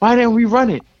 why didn't we run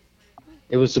it?"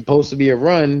 It was supposed to be a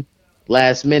run.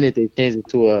 Last minute, they changed it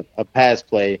to a pass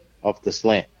play off the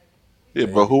slant. Yeah,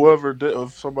 but whoever did,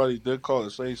 if somebody did call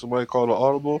it, say somebody called an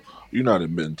audible, you're not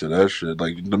admitting to that shit.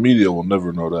 Like the media will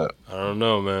never know that. I don't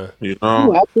know, man. You know,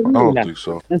 Oh, absolutely I don't not. think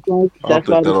so. That's why. I That's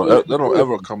don't why think that'll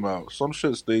ever come out. Some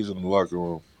shit stays in the locker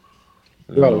room.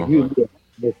 You Bro, know?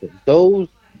 listen.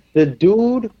 The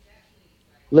dude.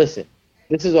 Listen,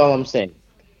 this is all I'm saying.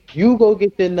 You go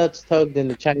get your nuts tugged in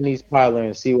the Chinese parlor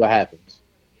and see what happens.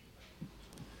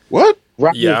 What?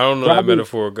 Yeah, I don't know that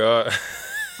metaphor, God.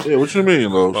 Yeah, what you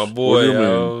mean, Los? My What boy. do you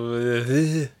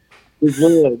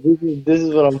mean? This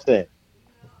is what I'm saying.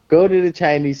 Go to the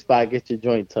Chinese spot, get your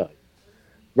joint tugged.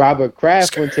 Robert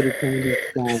Kraft went to the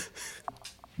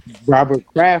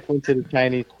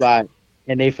Chinese spot,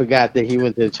 and they forgot that he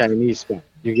went to the Chinese spot.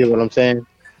 You get what I'm saying?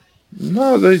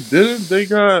 No, they didn't. They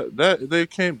got that. They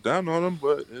came down on him,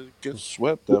 but it gets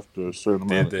swept after a certain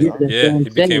amount of time. Yeah, he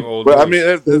became old. But I mean,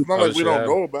 it's not like we Obviously, don't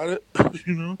know about it.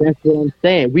 You know. That's what I'm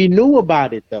saying. We knew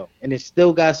about it though, and it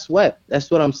still got swept. That's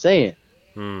what I'm saying.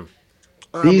 I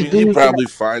These mean, he dudes probably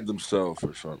fined himself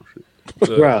or some shit.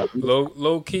 Bro.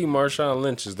 Low key, Marshawn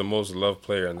Lynch is the most loved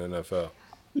player in the NFL.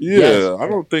 Yeah, Yes. I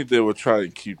don't think they would try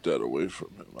and keep that away from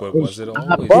him. But was it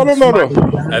always? I don't know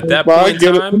though. At that But I point in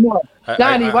get it. time, Come on.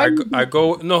 Donnie, why you I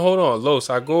go. No, hold on, Los.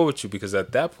 I go with you because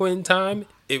at that point in time,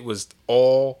 it was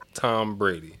all Tom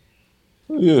Brady.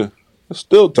 Yeah, it's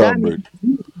still Tom Donnie,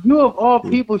 Brady. you of all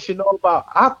people should know about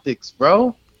optics,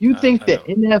 bro. You think the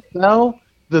NFL,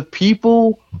 the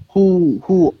people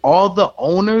who all the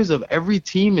owners of every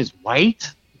team is white?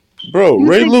 Bro, You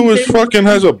Ray think Lewis they- fucking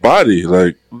has a body.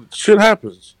 Like shit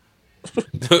happens.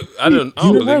 I don't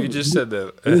believe you just said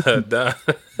that. Don.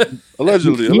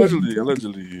 Allegedly.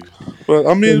 But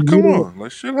I mean, And come you don't- on,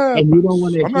 like shit happens. and you don't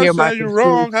wanna I'm hear not my saying you're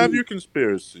wrong. conspiracy. Have your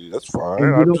conspiracy. That's fine. And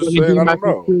you I'm don't just want to saying hear I my don't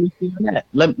know. conspiracy on that.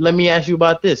 Let me ask you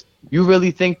about this. You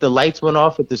really think the lights went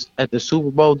off at the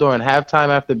Super Bowl during halftime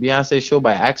after Beyonce's show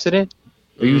by accident?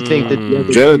 Or you think that the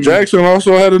other Janet team- Jackson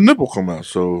also had a nipple come out,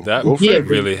 so That go Yeah, figure.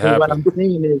 really but what happened. I'm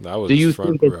saying is, That was do you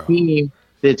front think a row. team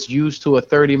that's used to a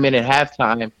 30-minute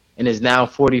halftime and is now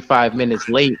 45 minutes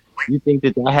late, you think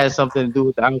that has something to do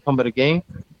with the outcome of the game?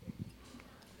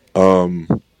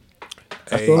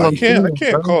 Hey, all I I'm can't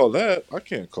saying, bro. call that. I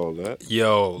can't call that.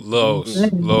 yo,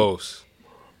 Los.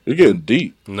 You're getting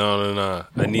deep. No.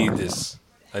 I need this.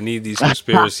 I need these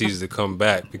conspiracies to come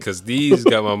back because these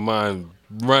got my mind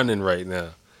running right now.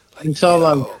 That's all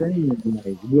I'm saying.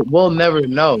 Like, we'll never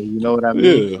know. You know what I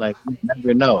mean? Yeah. Like, we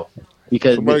never know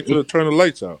because Somebody could have turned the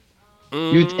lights out.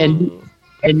 you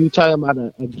you talking about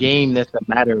a game that's a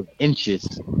matter of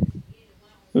inches.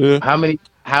 Yeah. How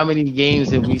many games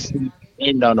have we seen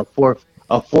end on a fourth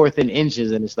and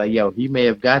inches, and it's like, yo, he may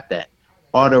have got that.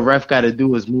 All the ref got to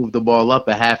do is move the ball up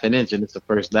a half an inch, and it's a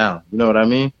first down. You know what I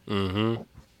mean? Mm-hmm.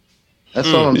 That's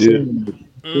all I'm Yeah. saying.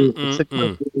 It's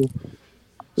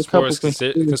a couple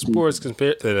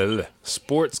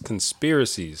Sports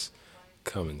conspiracies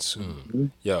coming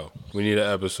soon. Yo, we need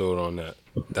an episode on that.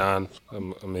 Don,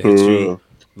 I'm gonna hit you.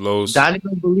 Los. Donnie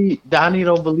don't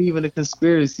believe in the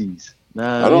conspiracies.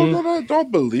 Nah, I don't know that. I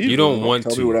don't believe. You don't it. want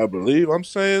tell to. me what I believe. I'm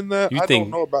saying that You I think-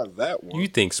 don't know about that one. You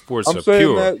think sports I'm are saying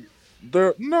pure? that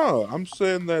No, I'm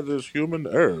saying that there's human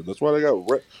error. That's why they got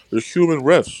there's human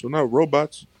refs. They're not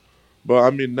robots. But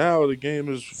I mean, now the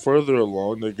game is further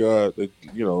along.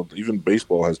 Even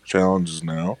baseball has challenges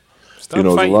now. Stop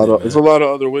There's a fighting lot it, of there's man. a lot of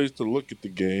other ways to look at the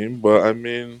game. But I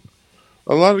mean,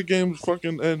 a lot of games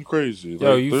fucking end crazy.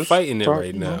 Yo, Like you there's fighting it talk,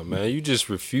 right now, man. You just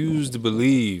refuse to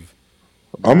believe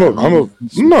Nah,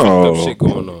 some fucked up no, shit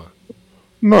going on.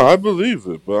 no. I believe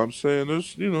it, but I'm saying look,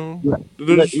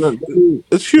 there's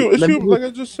it's let human. me Like I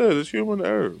just said, it's human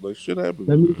error. Like shit happens.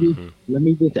 let me just Hmm. let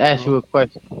me just ask You you a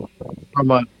question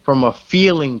from a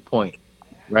feeling point,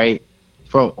 right?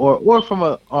 Or from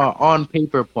a on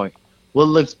paper point. What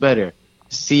looks better,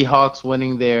 Seahawks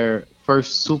winning their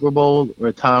first Super Bowl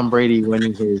or Tom Brady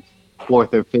winning his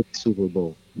fourth or fifth Super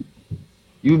Bowl?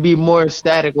 You'd be more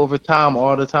ecstatic over Tom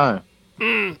all the time.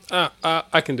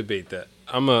 I can debate that.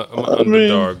 I'm an I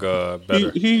mean, underdog. he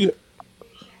Better. he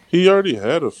he already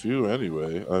had a few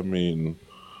anyway. I mean,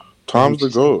 Tom's the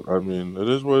goat. I mean, it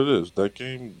is what it is. That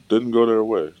game didn't go their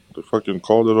way. They fucking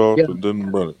called it off Yeah, and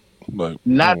didn't run it. Like,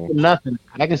 not for nothing.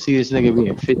 I can see this nigga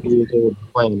being 50 years old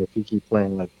playing if he keep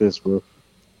playing like this, bro.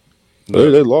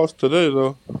 Look, they lost today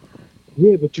though.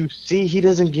 Yeah, but you see, he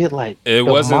doesn't get like it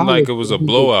wasn't like demolished it was a when he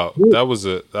gets blowout. hit. That was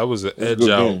an It was a edge good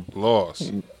out game. loss.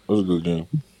 It was a good game.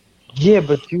 Yeah,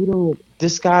 but you don't.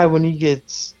 This guy, when he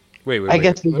gets, Wait, I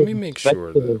guess there's Let a me make respect sure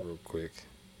of to that the. real quick.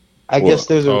 I guess What?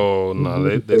 there's a. Oh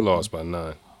no, they lost by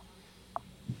 9.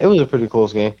 It was a pretty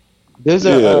close game. There's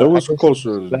a. Yeah, it I was guess there's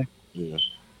closer than. respect. Yeah.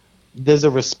 There's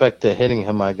a respect to hitting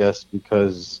him, I guess,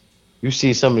 because you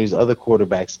see some of these other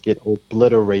quarterbacks get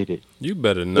obliterated. You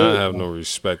better not They, have no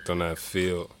respect on that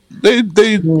field. Yeah,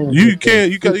 you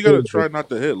can't. You gotta but try not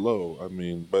to hit low. I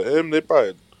mean, but him, they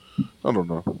probably. I don't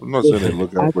know. I'm not saying they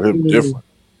look out I've for him seen. different.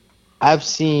 I've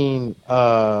seen.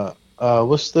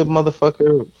 What's the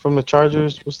motherfucker from the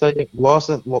Chargers? What's that?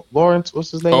 Lawrence.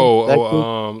 What's his name? Oh, That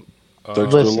oh, kid?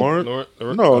 Dexter Listen. Lawrence?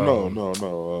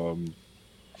 No.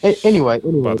 Anyway,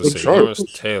 About to the, say the, Lawrence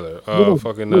Chargers. Taylor. no,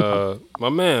 Fucking listen, my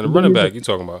man, the no, running no, back. You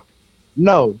talking about?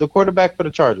 no, the quarterback for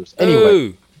the Chargers. Anyway,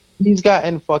 Oh, he's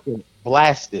gotten fucking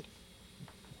blasted.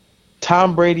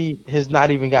 Tom Brady has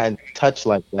not even gotten touched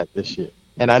like that this year.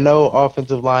 And I know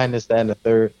offensive line is that and the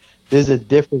third. There's a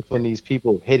difference when these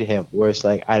people hit him, where it's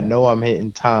like, I know I'm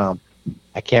hitting Tom.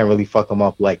 I can't really fuck him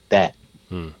up like that.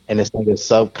 Hmm. And it's like a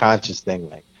subconscious thing.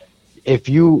 Like if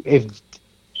you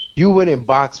wouldn't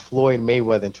box Floyd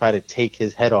Mayweather and try to take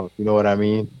his head off, you know what I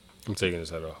mean? I'm taking his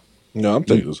head off. No, I'm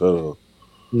taking his head off.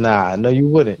 Nah, no, you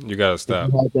wouldn't. You gotta If stop.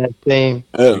 you had that same,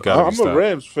 You And gotta be I'm a stopped.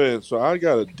 Rams fan, so I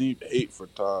got a deep hate for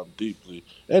Tom deeply.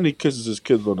 And he kisses his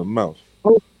kids on the mouth.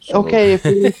 oh, So, okay, if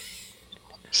it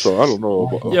so I don't know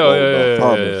Yo,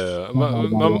 about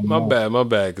Thomas. yeah. My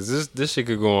bad. Cause this shit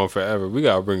could go on forever. We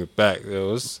gotta bring it back. Yo,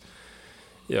 man.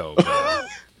 Yeah.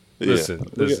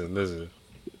 Listen.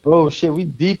 oh shit, we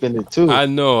deep in it too. I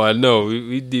know.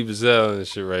 We deep as hell in this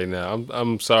shit right now.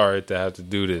 I'm sorry to have to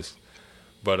do this,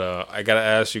 but I gotta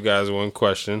ask you guys one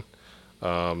question.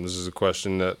 This is a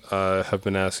question that I have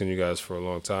been asking you guys for a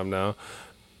long time now.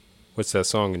 What's that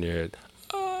song in your head?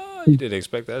 You didn't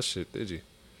expect that shit, did you?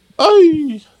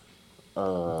 Ay.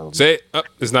 Say it.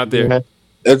 It's not there. Yeah.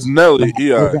 It's Nelly,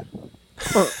 E.I.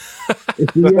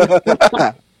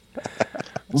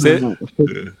 Say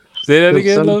that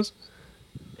again, Los.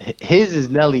 His is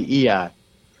Nelly EI.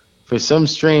 For some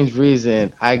strange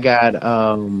reason, I got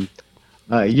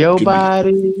your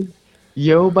body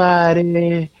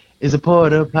is a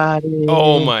porta potty.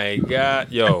 Oh my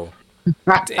god, yo.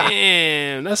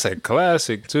 Damn, that's a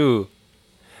classic too.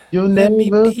 You'll Let me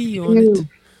never pee on feel it.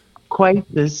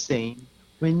 quite the same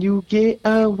when you get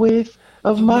a whiff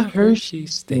of my Hershey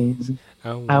stains.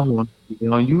 I want to be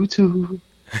on YouTube.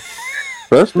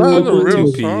 That's not a want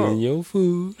real to pee in song. your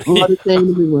food. All the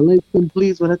thing to me when lights come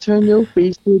please when I turn your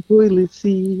face to a toilet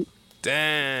seat.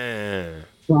 Damn.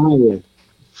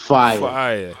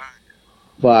 Fire,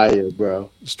 bro.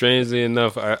 Strangely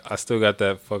enough, I still got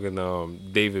that fucking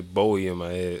David Bowie in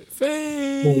my head.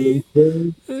 Fame,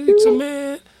 it's a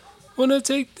man wanna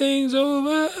take things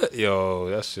over. Yo,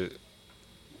 that shit.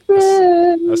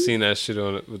 I seen that shit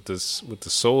on it with the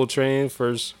Soul Train.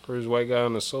 First white guy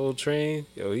on the Soul Train.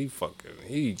 Yo, he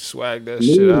swagged that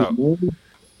shit out. Man.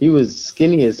 He was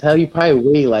skinny as hell. He probably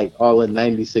weighed like all of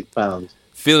 96 pounds.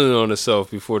 Feeling on himself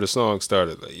before the song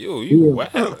started. Like, yo, you Yeah.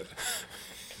 wow.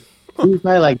 He was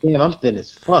probably like, damn, I'm thin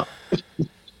as fuck.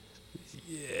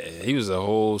 Yeah, he was a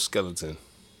whole skeleton.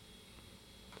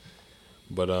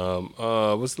 But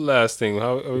what's the last thing?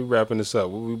 How are we wrapping this up?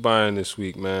 What we buying this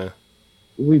week, man?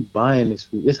 What we buying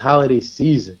this week? It's holiday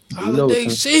season. Holiday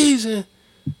season.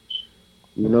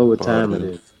 You know what time it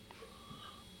is.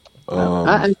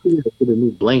 I actually got to get a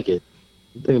new blanket.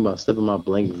 I'm thinking about stepping my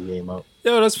blanket game up.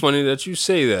 Yo, that's funny that you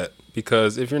say that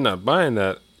because if you're not buying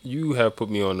that, you have put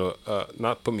me on the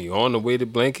not put me on the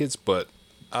weighted blankets, but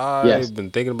I've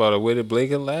been thinking about a weighted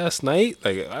blanket last night.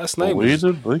 Like last night, I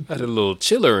had a little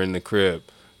chiller in the crib.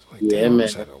 Like, Yeah, damn, man. I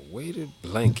just had a weighted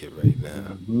blanket right now.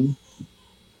 Mm-hmm.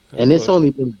 And it's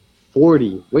only been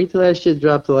 40. Wait till that shit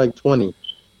drops to like 20.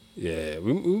 Yeah,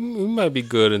 we might be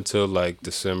good until like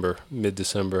December,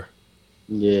 mid-December.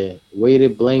 Yeah,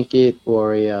 weighted blanket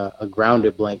or a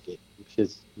grounded blanket.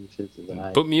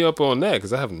 Put me up on that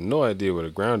because I have no idea what a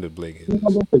grounded blanket is.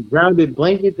 The grounded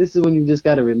blanket. This is when you just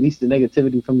got to release the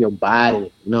negativity from your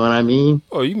body. You know what I mean?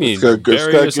 Oh, you mean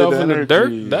bury yourself in the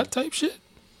dirt? That type shit?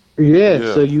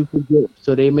 Yeah. So you could get.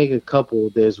 So they make a couple.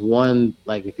 There's one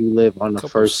like if you live on the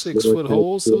first 6-foot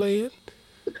holes to lay in.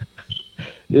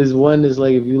 There's one that's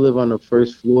like if you live on the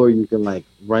first floor, you can like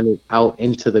run it out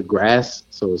into the grass.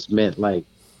 So it's meant like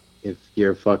if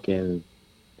your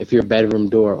bedroom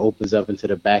door opens up into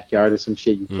the backyard or some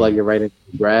shit, you plug it right into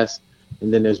the grass.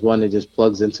 And then there's one that just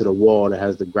plugs into the wall that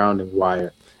has the grounding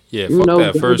wire. Yeah, fuck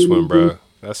that first one, bro.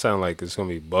 That sounds like it's gonna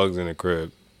be bugs in the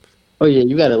crib. Oh yeah,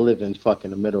 you gotta live in fucking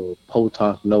the middle of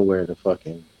Potonk nowhere to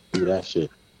fucking do that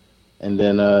shit. And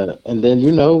then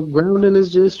grounding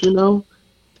is just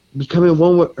becoming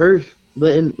one with Earth,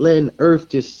 letting Earth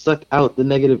just suck out the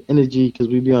negative energy because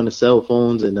we be on the cell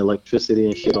phones and electricity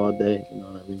and shit all day. You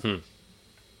know what I mean?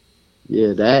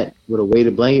 Yeah, that with a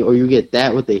weighted blanket, or you get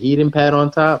that with the heating pad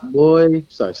on top, boy, you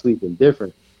start sleeping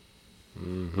different.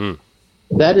 Mm-hmm.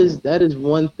 That is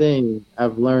one thing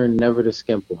I've learned never to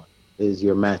skimp on is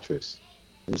your mattress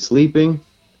and sleeping,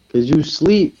 because you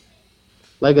sleep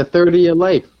like a third of your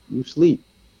life. You sleep.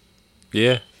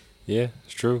 Yeah,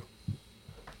 it's true.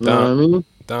 You know what I mean?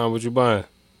 Don, what you buying?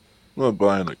 I'm not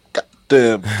buying a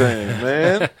goddamn thing,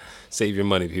 man. Save your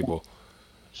money, people.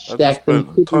 I just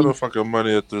spent a ton of fucking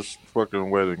money at this fucking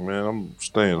wedding, man. I'm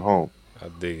staying home. I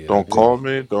dig it. Don't call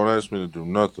me. Don't ask me to do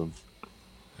nothing.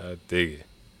 I dig it.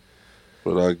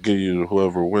 But I'll give you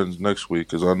whoever wins next week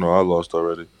because I know I lost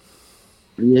already.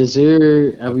 Yes,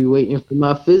 sir. I'll be waiting for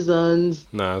my fizzons.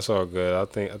 Nah, it's all good. I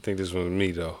think this one's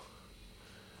me though.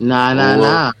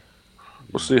 Nah.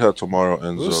 We'll see how tomorrow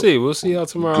ends up. We'll see how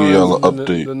tomorrow Give y'all an ends.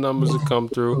 update. The numbers will come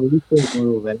through.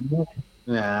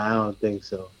 Nah, I don't think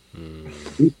so.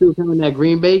 You still coming that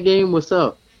Green Bay game? What's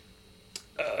up?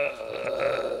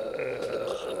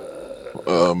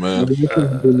 Man.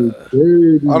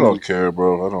 I don't care,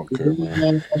 bro. I don't care,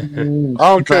 man. I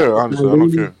don't care, honestly. I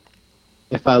don't care.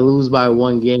 If I lose by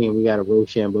one game, we got to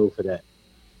Rochambeau for that.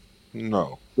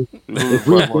 No. You lose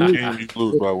by one game, you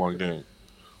lose by one game.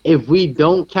 If we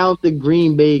don't count the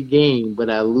Green Bay game, but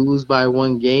I lose by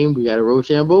one game, we got to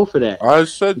Rochambeau for that. I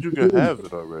said you can have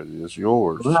it already. It's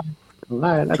yours. All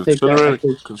right,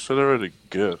 Consider it a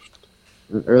gift.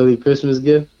 An early Christmas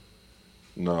gift?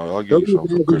 No, I'll give you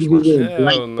something for Christmas.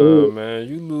 Hell no, man.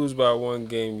 You lose by one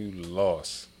game, you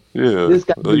lost. Yeah. You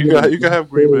can have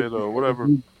Green Bay though, whatever.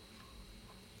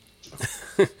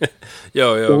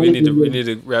 Yo, we need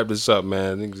to wrap this up,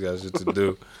 man. I think we got shit to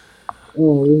do.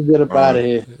 Let's get up out of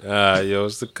here. Yo,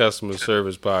 it's the Customer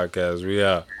Service Podcast. We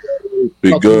out.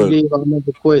 Be good. I'll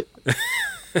never quit.